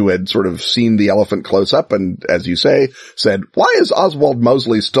 veterans who had sort of seen the elephant close up and, as you say, said, why is Oswald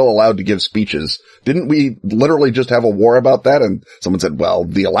Mosley still allowed to give speeches? Didn't we literally just have a war about that? And someone said, well,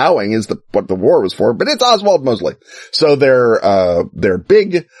 the allowing is what the war was for, but it's Oswald Mosley. So their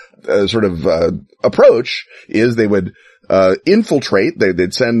big, approach is they would infiltrate.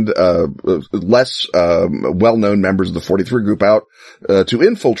 They'd send less well-known members of the 43 group out to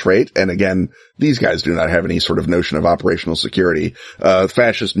infiltrate. And again, these guys do not have any sort of notion of operational security.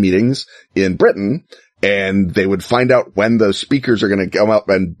 Fascist meetings in Britain, and they would find out when the speakers are going to come up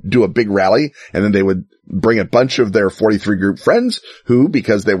and do a big rally, and then they would bring a bunch of their 43 group friends who,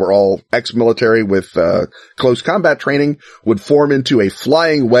 because they were all ex-military with close combat training, would form into a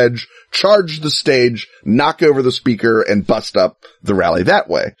flying wedge, charge the stage, knock over the speaker, and bust up the rally that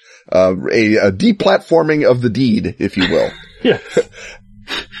way. A deplatforming of the deed, if you will. Yeah.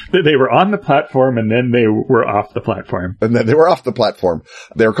 They were on the platform and then they were off the platform. And then they were off the platform.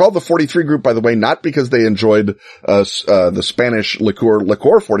 They were called the 43 group, by the way, not because they enjoyed the Spanish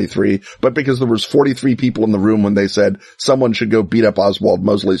liqueur 43, but because there was 43 people in the room when they said someone should go beat up Oswald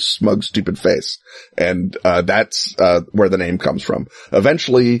Mosley's smug, stupid face. And that's where the name comes from.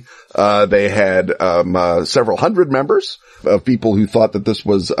 Eventually, they had several hundred members of people who thought that this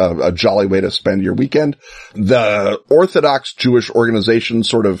was a jolly way to spend your weekend. The Orthodox Jewish organization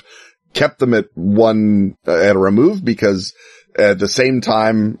sort of kept them at a remove, because at the same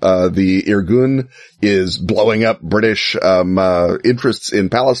time, the Irgun is blowing up British interests in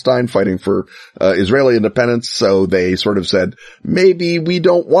Palestine, fighting for Israeli independence. So they sort of said, maybe we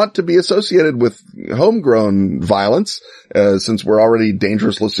don't want to be associated with homegrown violence, since we're already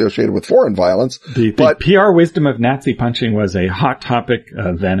dangerously associated with foreign violence. The PR wisdom of Nazi punching was a hot topic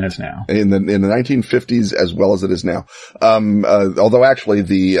then as now. In the 1950s as well as it is now. Although actually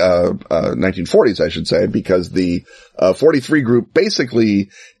the 1940s, I should say, because the 43 group basically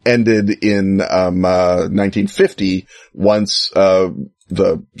ended in 1950 once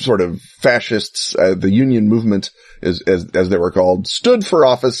the sort of fascists, the Union movement, as they were called, stood for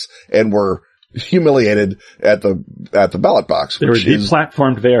office and were humiliated at the ballot box. They were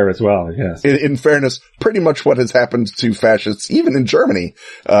deplatformed there as well, yes. In fairness, pretty much what has happened to fascists, even in Germany.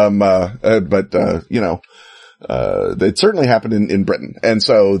 It certainly happened in Britain. And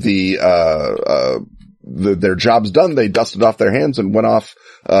so their job's done. They dusted off their hands and went off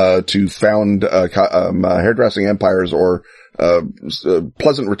to found hairdressing empires or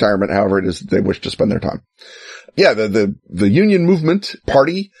pleasant retirement, however it is that they wish to spend their time. Yeah, the Union Movement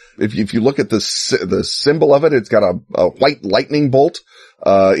Party, if you look at the symbol of it, it's got a white lightning bolt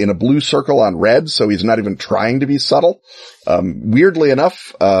in a blue circle on red, so he's not even trying to be subtle. Weirdly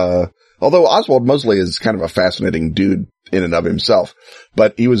enough, although Oswald Mosley is kind of a fascinating dude in and of himself,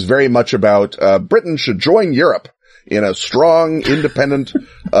 but he was very much about Britain should join Europe in a strong, independent,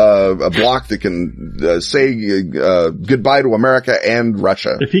 a bloc that can, say, goodbye to America and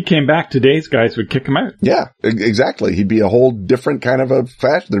Russia. If he came back, today's guys would kick him out. Yeah, exactly. He'd be a whole different kind of a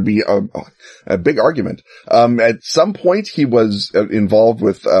fashion. There'd be a big argument. At some point he was involved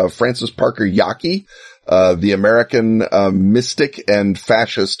with, Francis Parker Yockey, the American, mystic and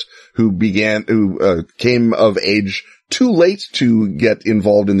fascist who came of age too late to get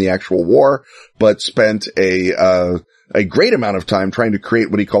involved in the actual war, but spent a great amount of time trying to create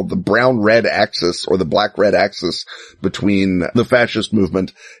what he called the brown-red axis or the black-red axis between the fascist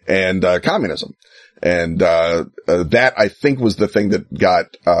movement and communism. And that, I think, was the thing that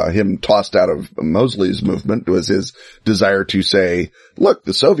got him tossed out of Mosley's movement, was his desire to say, look,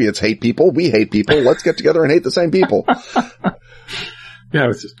 the Soviets hate people, we hate people, let's get together and hate the same people. Yeah,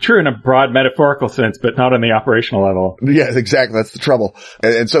 it's true in a broad metaphorical sense, but not on the operational level. Yeah, exactly. That's the trouble.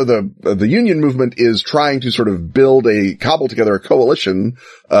 And so the union movement is trying to sort of cobble together a coalition,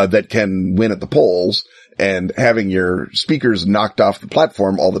 that can win at the polls, and having your speakers knocked off the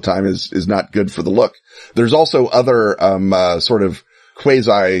platform all the time is not good for the look. There's also other, sort of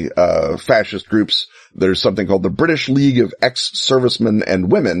quasi-fascist groups. There's something called the British League of Ex-Servicemen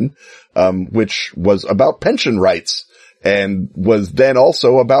and Women, which was about pension rights. And was then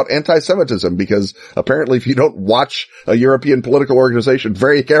also about anti-Semitism, because apparently if you don't watch a European political organization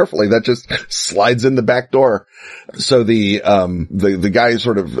very carefully, that just slides in the back door. So the guy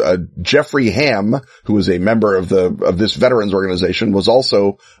sort of, Jeffrey Ham, who was a member of this veterans organization, was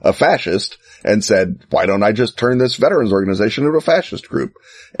also a fascist and said, why don't I just turn this veterans organization into a fascist group?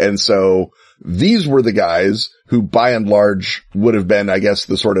 And so these were the guys who by and large would have been, I guess,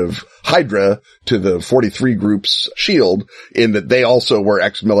 the sort of Hydra to the 43 group's shield, in that they also were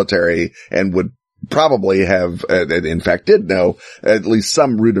ex-military and would probably have, in fact did know, at least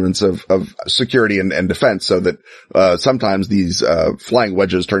some rudiments of security and defense, so that sometimes these flying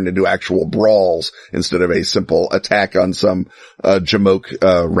wedges turned into actual brawls instead of a simple attack on some jamoke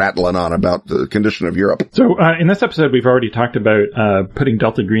rattling on about the condition of Europe. So in this episode we've already talked about putting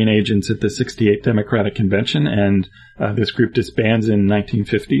Delta Green agents at the 68th Democratic Convention, and this group disbands in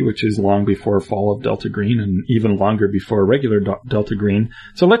 1950, which is long before fall of Delta Green and even longer before regular Delta Green.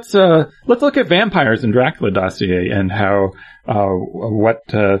 So let's look at Vampires and Dracula dossier and how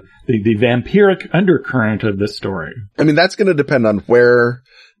the vampiric undercurrent of this story. I mean, that's going to depend on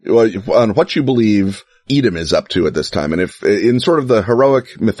on what you believe Edom is up to at this time. And if in sort of the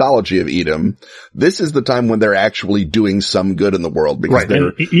heroic mythology of Edom, this is the time when they're actually doing some good in the world, because right.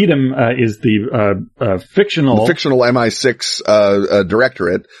 And Edom is the fictional MI6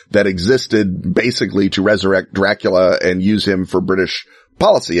 directorate that existed basically to resurrect Dracula and use him for British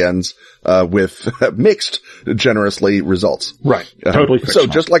policy ends, with mixed, generously, results. Right. Totally fictional.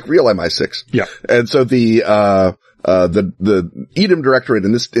 So just like real MI6. Yeah. And so the Edom Directorate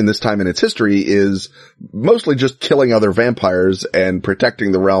in this time in its history is mostly just killing other vampires and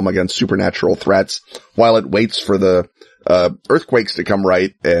protecting the realm against supernatural threats while it waits for the, earthquakes to come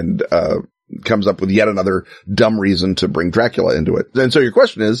right and, comes up with yet another dumb reason to bring Dracula into it. And so your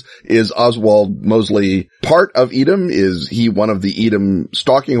question is Oswald Mosley part of Edom? Is he one of the Edom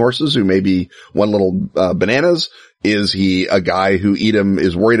stalking horses who maybe one little, bananas? Is he a guy who Edom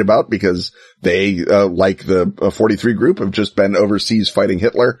is worried about because they, like the 43 group, have just been overseas fighting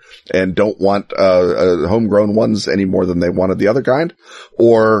Hitler and don't want, homegrown ones any more than they wanted the other kind?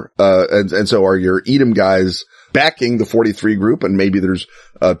 Or, and so are your Edom guys backing the 43 group, and maybe there's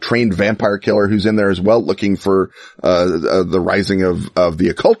a trained vampire killer who's in there as well, looking for the rising of the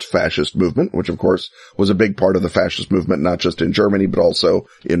occult fascist movement, which of course was a big part of the fascist movement, not just in Germany but also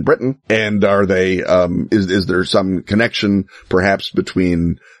in Britain. And are they is there some connection perhaps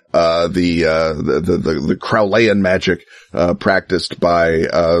between the Crowleyan magic practiced by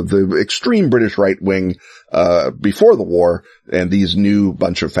the extreme British right wing before the war and these new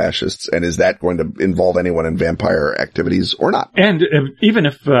bunch of fascists, and is that going to involve anyone in vampire activities or not? And even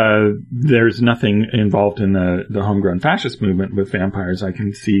if there's nothing involved in the homegrown fascist movement with vampires, I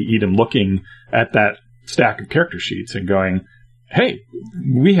can see Edom looking at that stack of character sheets and going, hey,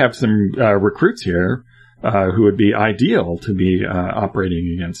 we have some recruits here who would be ideal to be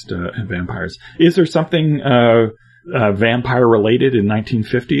operating against vampires. Is there something vampire related in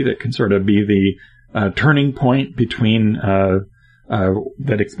 1950 that can sort of be the turning point between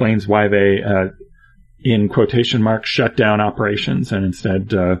that explains why they in quotation marks shut down operations and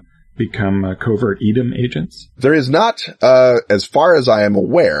instead become covert Edom agents? There is not, as far as I am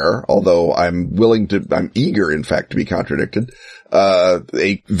aware, although I'm eager, in fact, to be contradicted,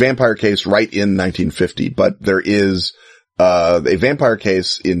 a vampire case right in 1950, but there is a vampire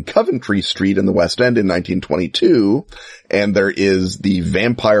case in Coventry Street in the West End in 1922. And there is the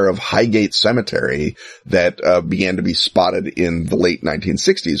Vampire of Highgate Cemetery that began to be spotted in the late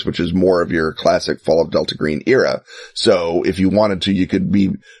 1960s, which is more of your classic Fall of Delta Green era. So if you wanted to, you could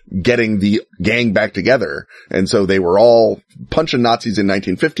be getting the gang back together. And so they were all punching Nazis in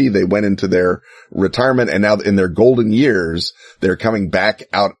 1950. They went into their retirement, and now in their golden years, they're coming back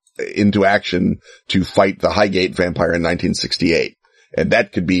out into action to fight the Highgate vampire in 1968. And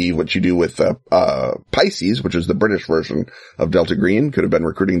that could be what you do with Pisces, which is the British version of Delta Green. Could have been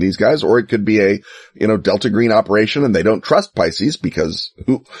recruiting these guys, or it could be a, Delta Green operation, and they don't trust Pisces because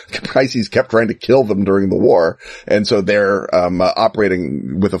Pisces kept trying to kill them during the war. And so they're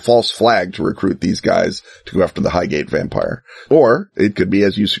operating with a false flag to recruit these guys to go after the Highgate vampire. Or it could be,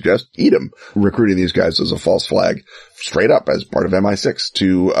 as you suggest, Edom recruiting these guys as a false flag straight up as part of MI6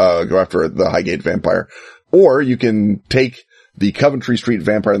 to go after the Highgate vampire. Or you can take the Coventry Street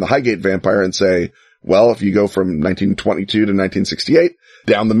vampire and the Highgate vampire and say, well, if you go from 1922 to 1968,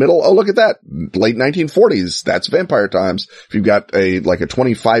 down the middle, oh, look at that. Late 1940s, that's vampire times. If you've got a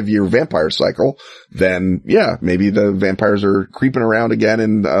 25-year vampire cycle, then yeah, maybe the vampires are creeping around again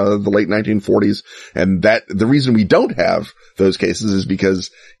in the late 1940s. And that, the reason we don't have those cases is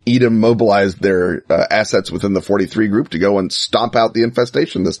because Edom mobilized their assets within the 43 group to go and stomp out the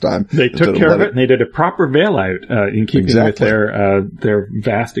infestation this time. They took care of it, and they did a proper bailout in keeping with their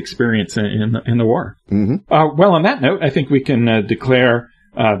vast experience in the war. Mm-hmm. Well, on that note, I think we can declare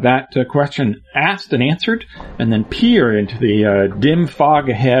that question asked and answered, and then peer into the dim fog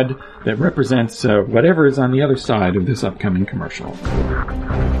ahead that represents whatever is on the other side of this upcoming commercial.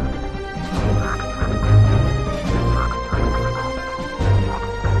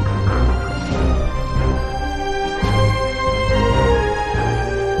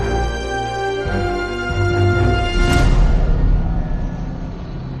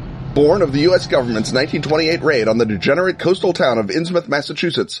 Born of the U.S. government's 1928 raid on the degenerate coastal town of Innsmouth,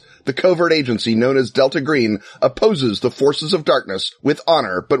 Massachusetts, the covert agency known as Delta Green opposes the forces of darkness with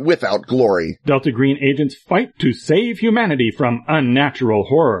honor but without glory. Delta Green agents fight to save humanity from unnatural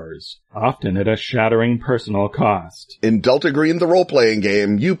horrors, often at a shattering personal cost. In Delta Green, the role-playing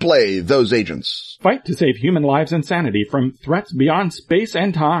game, you play those agents. Fight to save human lives and sanity from threats beyond space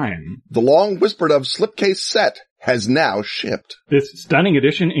and time. The long whispered of slipcase set has now shipped. This stunning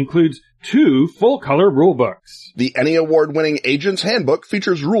edition includes 2 full-color rulebooks. The Emmy Award-winning Agent's Handbook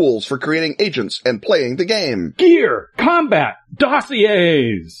features rules for creating agents and playing the game. Gear, combat,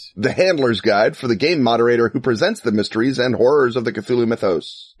 dossiers. The Handler's Guide for the game moderator who presents the mysteries and horrors of the Cthulhu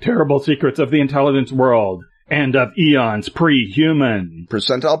mythos. Terrible secrets of the intelligence world and of eons pre-human.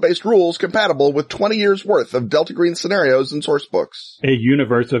 Percentile-based rules compatible with 20 years' worth of Delta Green scenarios and sourcebooks. A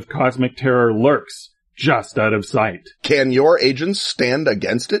universe of cosmic terror lurks just out of sight. Can your agents stand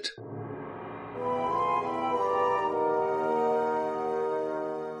against it?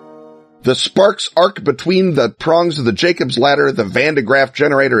 The sparks arc between the prongs of the Jacob's ladder. The Van de Graaff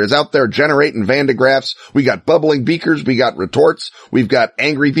generator is out there generating Van de Graaffs. We got bubbling beakers. We got retorts. We've got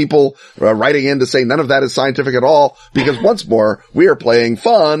angry people writing in to say none of that is scientific at all, because once more, we are playing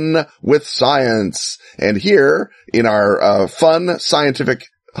fun with science. And here, in our fun scientific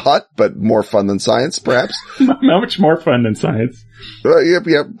hut, but more fun than science, perhaps. Much more fun than science.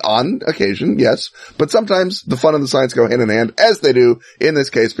 Yep, on occasion, yes. But sometimes the fun and the science go hand in hand, as they do in this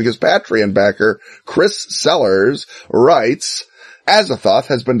case, because Patreon backer Chris Sellers writes, Azathoth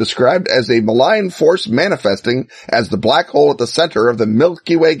has been described as a malign force manifesting as the black hole at the center of the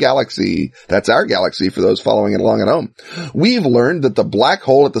Milky Way galaxy. That's our galaxy for those following it along at home. We've learned that the black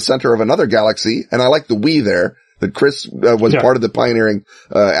hole at the center of another galaxy, and I like the we there, that Chris was part of the pioneering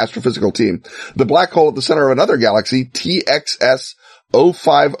astrophysical team. The black hole at the center of another galaxy, TXS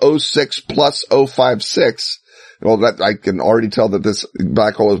 0506 plus 056, well, that I can already tell that this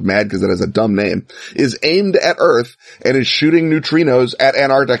black hole is mad because it has a dumb name, is aimed at Earth and is shooting neutrinos at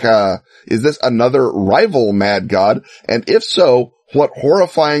Antarctica. Is this another rival mad god? And if so, what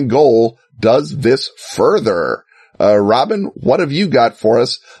horrifying goal does this further? Robin, what have you got for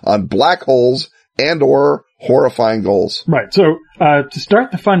us on black holes and or horrifying goals? Right. So, to start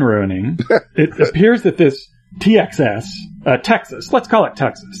the fun ruining, it appears that this TXS, Texas, let's call it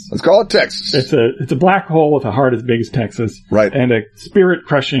Texas. Let's call it Texas. It's a black hole with a heart as big as Texas. Right. And a spirit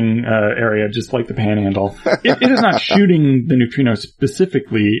crushing, area just like the Panhandle. It is not shooting the neutrino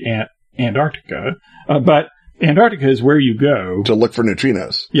specifically at Antarctica, but Antarctica is where you go to look for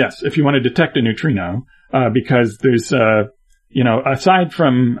neutrinos. Yes. If you want to detect a neutrino, because there's, aside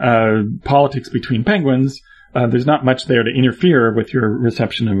from politics between penguins, there's not much there to interfere with your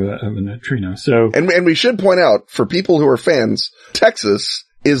reception of a neutrino. So, and we should point out, for people who are fans, Texas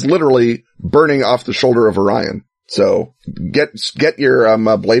is literally burning off the shoulder of Orion. So get your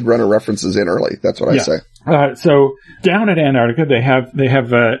Blade Runner references in early. That's what I say. So down at Antarctica, they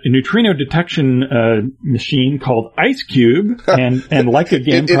have a neutrino detection machine called IceCube, and like a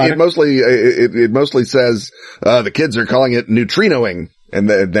game product, it mostly says the kids are calling it neutrinoing. And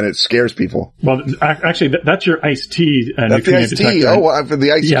then it scares people. Well, actually, that's your Ice-T neutrino detector. Ice-T. Oh, for the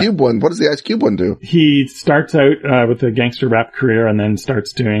IceCube one. What does the IceCube one do? He starts out with a gangster rap career and then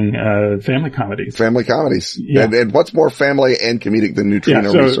starts doing family comedies. Family comedies. Yeah. And what's more family and comedic than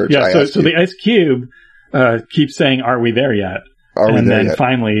neutrino research? So the IceCube keeps saying, "Are we there yet?" And then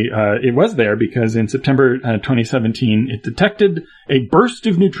finally, it was there because in September 2017, it detected a burst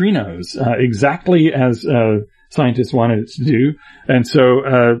of neutrinos, exactly as scientists wanted it to do. And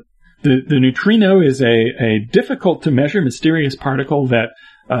so the neutrino is a difficult to measure mysterious particle that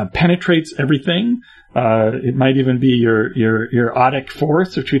penetrates everything. It might even be your odic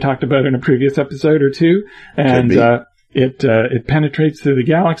force, which we talked about in a previous episode or two. And it penetrates through the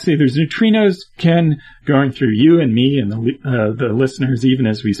galaxy. There's neutrinos, Ken, going through you and me and the listeners even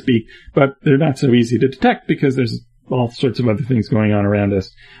as we speak, but they're not so easy to detect because there's all sorts of other things going on around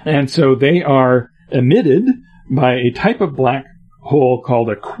us. And so they are emitted by a type of black hole called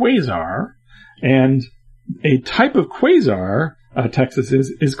a quasar, and a type of quasar, Texas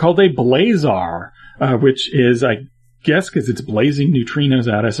is called a blazar, which is, I guess, because it's blazing neutrinos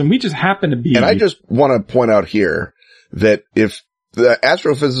at us, and we just happen to be. And I just want to point out here that if the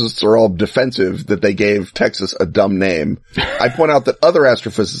astrophysicists are all defensive that they gave Texas a dumb name, I point out that other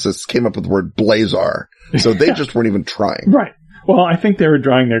astrophysicists came up with the word blazar, so they just weren't even trying. Right. Well, I think they were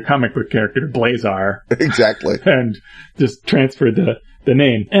drawing their comic book character, Blazar. Exactly. And just transferred the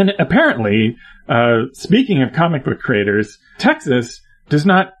name. And apparently, speaking of comic book creators, Texas does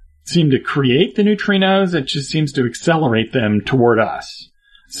not seem to create the neutrinos. It just seems to accelerate them toward us.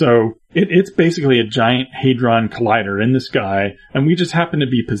 So it's basically a giant hadron collider in the sky, and we just happen to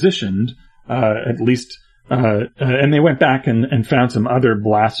be positioned, at least, and they went back and found some other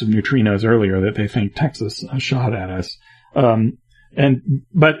blasts of neutrinos earlier that they think Texas shot at us.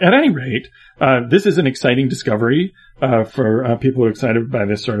 But at any rate, this is an exciting discovery, for people who are excited by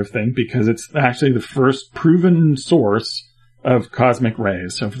this sort of thing, because it's actually the first proven source of cosmic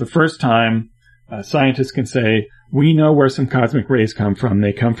rays. So for the first time, scientists can say, we know where some cosmic rays come from.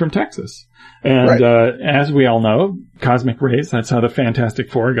 They come from Texas. And, right. As we all know, cosmic rays, that's how the Fantastic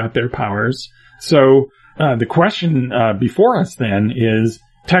Four got their powers. So, the question, before us then is,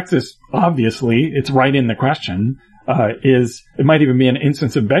 Texas, obviously, it's right in the question, it might even be an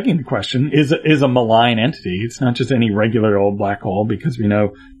instance of begging the question, is a malign entity. It's not just any regular old black hole, because we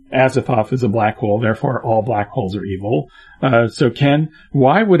know Azathoth is a black hole, therefore all black holes are evil. So Ken,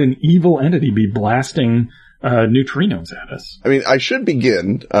 why would an evil entity be blasting neutrinos at us? I mean, I should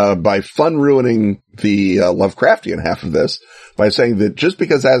begin by fun ruining the Lovecraftian half of this by saying that just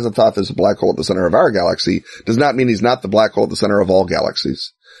because Azathoth is a black hole at the center of our galaxy does not mean he's not the black hole at the center of all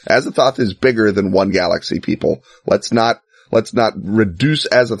galaxies. Azathoth is bigger than one galaxy, people. Let's not reduce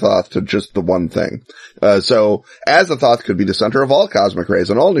Azathoth to just the one thing. So Azathoth could be the center of all cosmic rays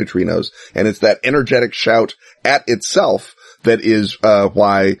and all neutrinos, and it's that energetic shout at itself that is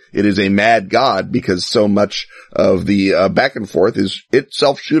why it is a mad god, because so much of the back and forth is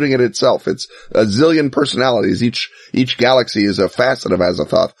itself shooting at itself. It's a zillion personalities. Each galaxy is a facet of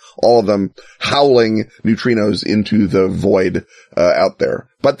Azathoth, all of them howling neutrinos into the void out there.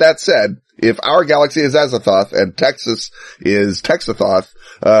 But that said, if our galaxy is Azathoth and Texas is Texathoth,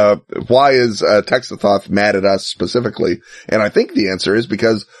 why is Texathoth mad at us specifically? And I think the answer is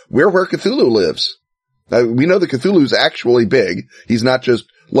because we're where Cthulhu lives. We know that Cthulhu's actually big. He's not just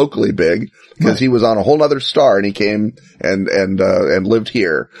locally big, because he was on a whole other star and he came and lived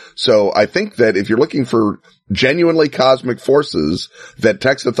here. So I think that if you're looking for genuinely cosmic forces that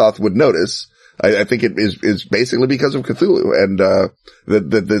Texathoth would notice, I think it is basically because of Cthulhu, and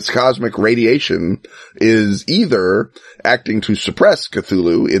this cosmic radiation is either acting to suppress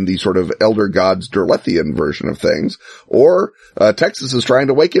Cthulhu in the sort of Elder Gods Derlethian version of things, or Texas is trying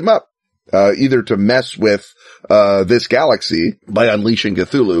to wake him up, either to mess with this galaxy by unleashing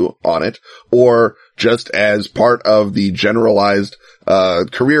Cthulhu on it, or just as part of the generalized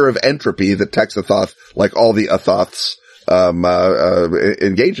career of entropy that Texathoth, like all the Athoths,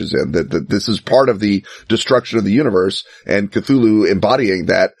 engages in. That this is part of the destruction of the universe, and Cthulhu embodying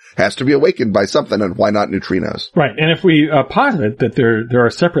that has to be awakened by something, and why not neutrinos? Right. And if we posit that there are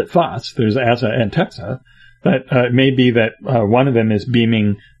separate thoughts, there's Aza and Texa, that it may be that one of them is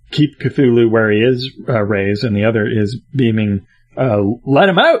beaming keep Cthulhu where he is rays, and the other is beaming let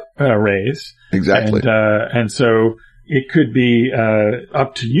him out rays. Exactly. And so it could be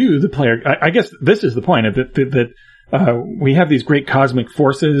up to you, the player. I guess this is the point of it, that we have these great cosmic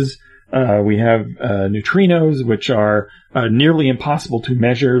forces. We have neutrinos, which are nearly impossible to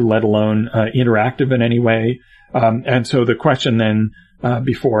measure, let alone interactive in any way. And so the question then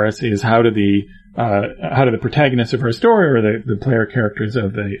before us is how do the protagonists of our story, or the player characters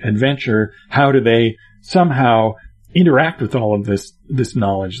of the adventure, how do they somehow interact with all of this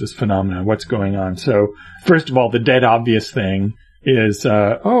knowledge, this phenomena, what's going on? So first of all, the dead obvious thing is,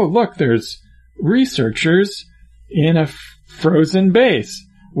 oh, look, there's researchers in a frozen base.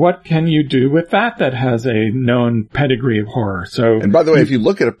 What can you do with that has a known pedigree of horror? So, and by the way, if you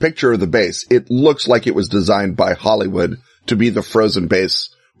look at a picture of the base, it looks like it was designed by Hollywood to be the frozen base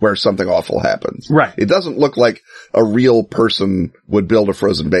where something awful happens. Right. It doesn't look like a real person would build a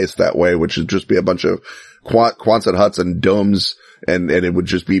frozen base that way, which would just be a bunch of Quonset huts and domes, and it would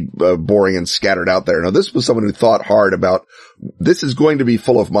just be boring and scattered out there. Now, this was someone who thought hard about, this is going to be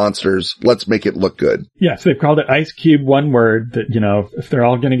full of monsters. Let's make it look good. Yes, they've called it Ice Cube, one word, that, if they're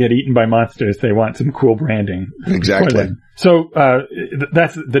all going to get eaten by monsters, they want some cool branding. Exactly. So,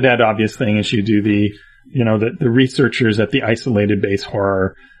 that's the dead obvious thing, is you do the researchers at the isolated base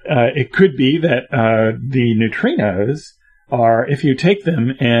horror. It could be that, the neutrinos are, if you take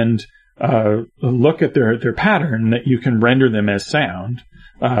them and look at their pattern, that you can render them as sound.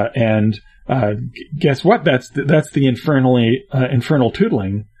 Guess what? That's the infernal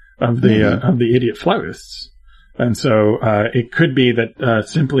tootling of the idiot flautists. And so, it could be that,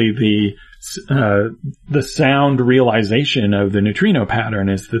 simply the sound realization of the neutrino pattern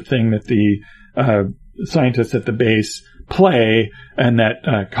is the thing that the, scientists at the base play, and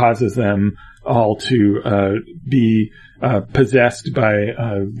that, causes them all to, be, possessed by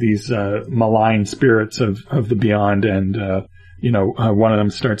these malign spirits of the beyond, and one of them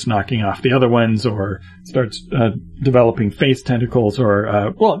starts knocking off the other ones, or starts developing face tentacles,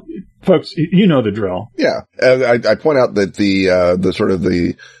 or well, folks, you know the drill. Yeah, I point out that the sort of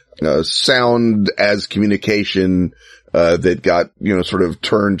the sound as communication that got sort of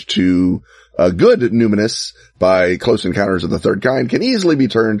turned to good numinous by Close Encounters of the Third Kind can easily be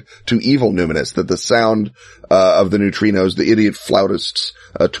turned to evil numinous, that the sound of the neutrinos, the idiot flautists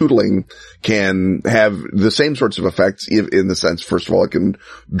tootling, can have the same sorts of effects, in the sense, first of all, it can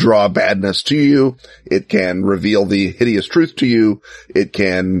draw badness to you, it can reveal the hideous truth to you, it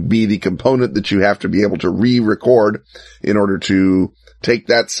can be the component that you have to be able to re-record in order to take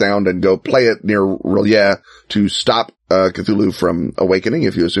that sound and go play it near R'lyeh to stop Cthulhu from awakening,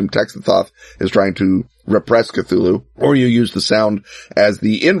 if you assume Texathoth is trying to repress Cthulhu, or you use the sound as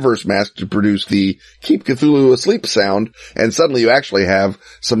the inverse mask to produce the keep Cthulhu asleep sound, and suddenly you actually have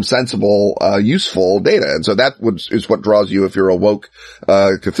some sensible, useful data. And so that is what draws you, if you're a woke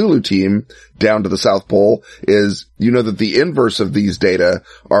Cthulhu team down to the South Pole, is that the inverse of these data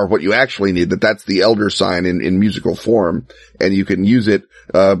are what you actually need, that's the elder sign in musical form, and you can use it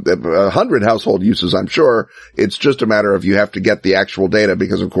 100 household uses, I'm sure. It's just a matter of you have to get the actual data,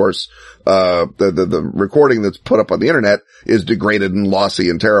 because of course the recording that's put up on the internet is degraded and lossy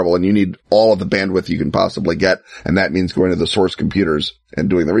and terrible, and you need all of the bandwidth you can possibly get, and that means going to the source computers and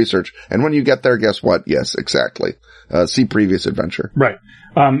doing the research. And when you get there, guess what? Yes, exactly. See previous adventure. Right.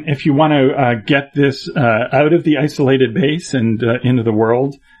 If you want to get this out of the isolated base and into the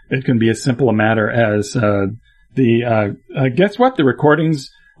world, it can be as simple a matter as guess what? The recordings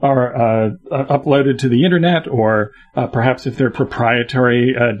are uploaded to the internet, or perhaps if they're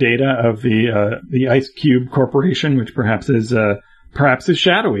proprietary data of the Ice Cube Corporation, which perhaps is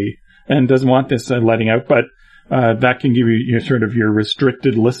shadowy and doesn't want this letting out, but that can give you your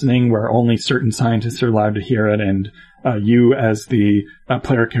restricted listening, where only certain scientists are allowed to hear it, and you as the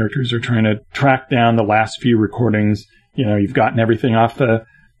player characters are trying to track down the last few recordings. You've gotten everything off the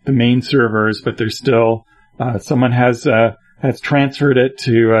main servers, but there's still someone has transferred it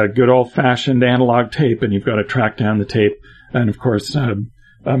to a good old-fashioned analog tape, and you've got to track down the tape. And of course,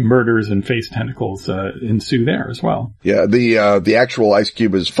 murders and face tentacles ensue there as well. Yeah, the actual Ice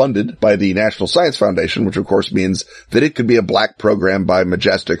Cube is funded by the National Science Foundation, which of course means that it could be a black program by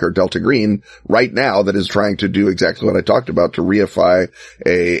Majestic or Delta Green right now that is trying to do exactly what I talked about, to reify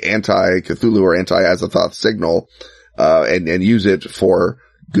a anti-Cthulhu or anti-Azathoth signal, and use it for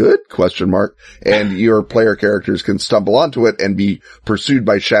good? ? And your player characters can stumble onto it and be pursued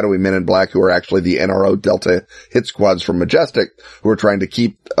by shadowy men in black, who are actually the NRO Delta hit squads from Majestic, who are trying to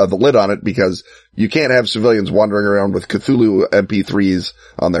keep the lid on it, because you can't have civilians wandering around with Cthulhu MP3s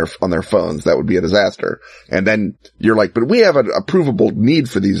on their phones. That would be a disaster. And then you're like, but we have a provable need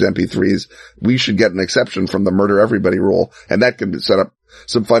for these MP3s. We should get an exception from the murder everybody rule. And that can set up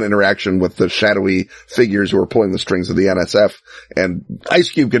some fun interaction with the shadowy figures who are pulling the strings of the NSF. And Ice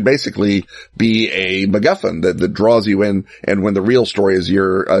Cube can basically be a MacGuffin that draws you in. And when the real story is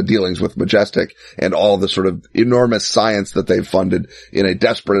your dealings with Majestic and all the sort of enormous science that they've funded in a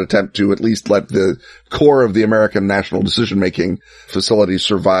desperate attempt to at least let the core of the American national decision-making facility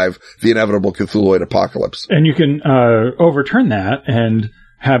survive the inevitable Cthulhuid apocalypse. And you can overturn that and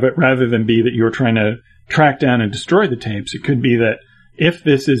have it, rather than be that you're trying to track down and destroy the tapes, it could be that if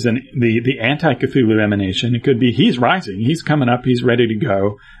this is the anti-Cthulhu emanation, it could be he's rising, he's coming up, he's ready to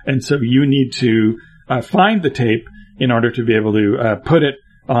go, and so you need to find the tape in order to be able to put it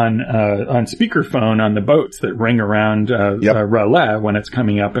on speakerphone on the boats that ring around R'lyeh when it's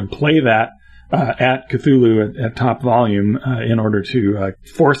coming up, and play that at Cthulhu at top volume in order to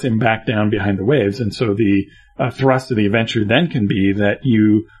force him back down behind the waves. And so the thrust of the adventure then can be that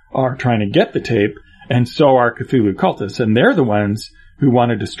you are trying to get the tape, and so are Cthulhu cultists, and they're the ones who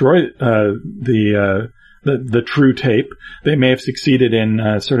want to destroy the true tape. They may have succeeded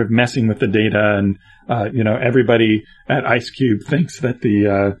in sort of messing with the data, and everybody at Ice Cube thinks that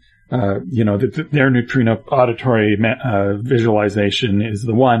that their neutrino auditory visualization is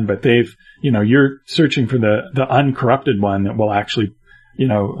the one, but you're searching for the uncorrupted one that will actually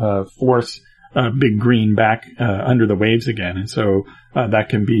force Big Green back under the waves again. And so that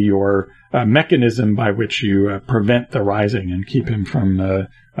can be your mechanism by which you prevent the rising and keep him from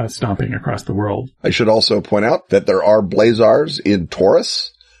stomping across the world. I should also point out that there are Blazars in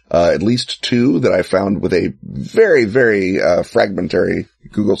Taurus, at least 2 that I found with a very, very fragmentary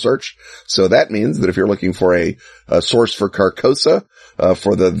Google search. So that means that if you're looking for a source for Carcosa,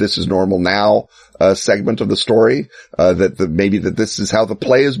 for the This Is Normal Now segment of the story, maybe this is how the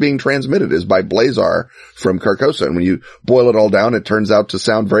play is being transmitted, is by Blazar from Carcosa. And when you boil it all down, it turns out to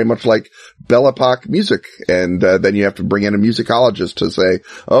sound very much like Belle Epoque music. And then you have to bring in a musicologist to say,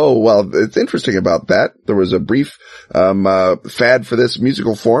 oh, well, it's interesting about that. There was a brief fad for this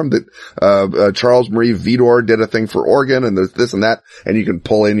musical form that Charles Marie Vidor did a thing for organ, and there's this and that, and you can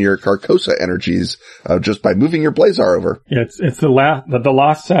pull in your Carcosa energies just by moving your Blazar over. Yeah, it's the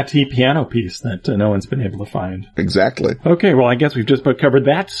lost Satie piano piece that no one's been able to find. Exactly. Okay, well, I guess we've just about covered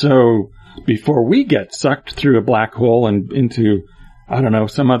that. So before we get sucked through a black hole and into, I don't know,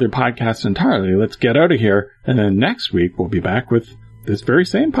 some other podcast entirely, let's get out of here. And then next week we'll be back with this very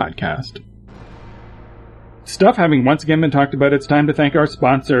same podcast. Stuff having once again been talked about, it's time to thank our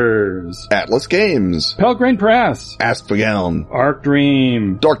sponsors. Atlas Games, Pelgrane Press, Asphageln, Arc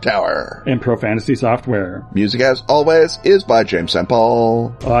Dream, Dork Tower, and Pro Fantasy Software. Music, as always, is by James St.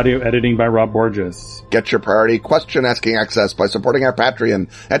 Paul. Audio editing by Rob Borges. Get your priority question asking access by supporting our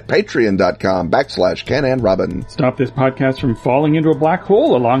Patreon at patreon.com/Ken and Robin. Stop this podcast from falling into a black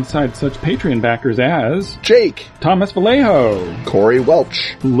hole alongside such Patreon backers as Jake, Thomas Vallejo, Corey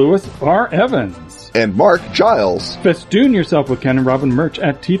Welch, Lewis R. Evans, and Mark Giles. Festoon yourself with Ken and Robin merch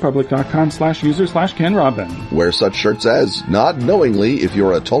at tpublic.com/user/KenRobin. Wear such shirts as Nod Knowingly If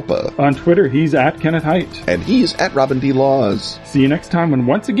You're a Tulpa. On Twitter, he's at Kenneth Haidt. And he's at Robin D. Laws. See you next time when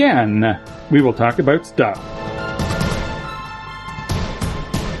once again, we will talk about stuff.